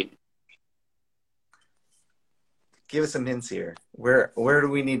 13. Give us some hints here. Where do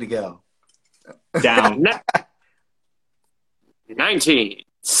we need to go? Down. 19.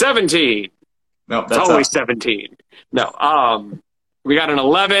 17. No, that's it's always up. 17. No. We got an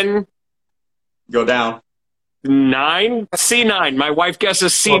 11. Go down. 9. C9. My wife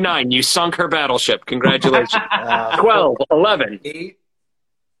guesses C9. You sunk her battleship. Congratulations. 12. 11. 8.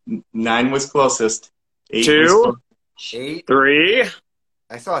 9 was closest. 8 2. 8. 3.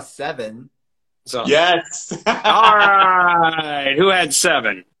 I saw 7. So. Yes. All right. Who had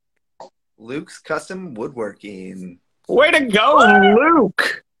 7? Luke's Custom Woodworking. Way to go,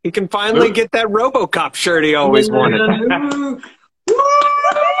 Luke. He can finally get that RoboCop shirt he always wanted.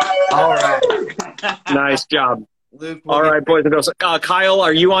 All right. Nice job. Luke. All right, boys and girls. Kyle,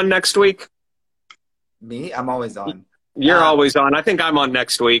 are you on next week? Me? I'm always on. You're always on. I think I'm on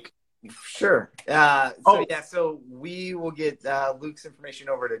next week. Sure. So we will get Luke's information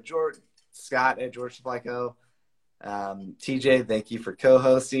over to Scott at George Supply Co. TJ, thank you for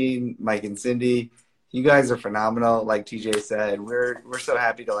co-hosting. Mike and Cindy, you guys are phenomenal. Like TJ said, we're so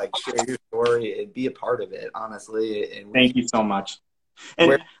happy to share your story and be a part of it, honestly. And thank you so much.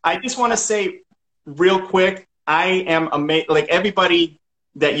 And I just want to say real quick, I am amazed. Everybody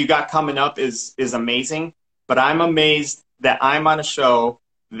that you got coming up is amazing, but I'm amazed that I'm on a show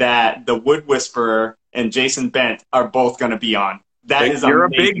that the Wood Whisperer and Jason Bent are both going to be on. You're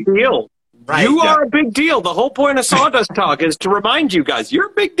amazing. A big deal. Right, you are a big deal. The whole point of Sawdust Talk is to remind you guys you're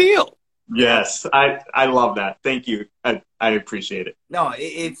a big deal. Yes, I love that. Thank you. I appreciate it. No,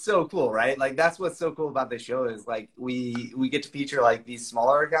 it's so cool, right? That's what's so cool about this show is we get to feature these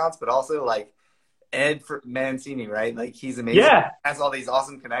smaller accounts, but also Ed Mancini, right? He's amazing. Yeah, has all these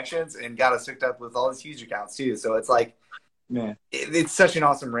awesome connections and got us hooked up with all these huge accounts too. So it's man, it's such an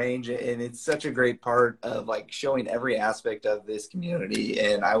awesome range, and it's such a great part of showing every aspect of this community.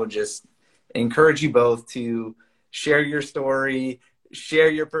 And I would just encourage you both to share your story, share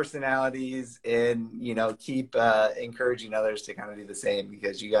your personalities, and keep encouraging others to kind of do the same,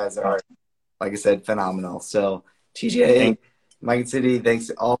 because you guys are, like I said, phenomenal. So TJ, Mike and Cindy, thanks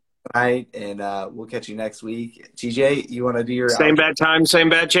all tonight, and we'll catch you next week. TJ, you want to do your same bad time, same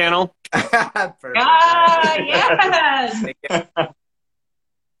bad channel? Perfect. Yes.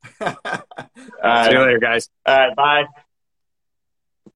 All right. See you later, guys. All right, bye.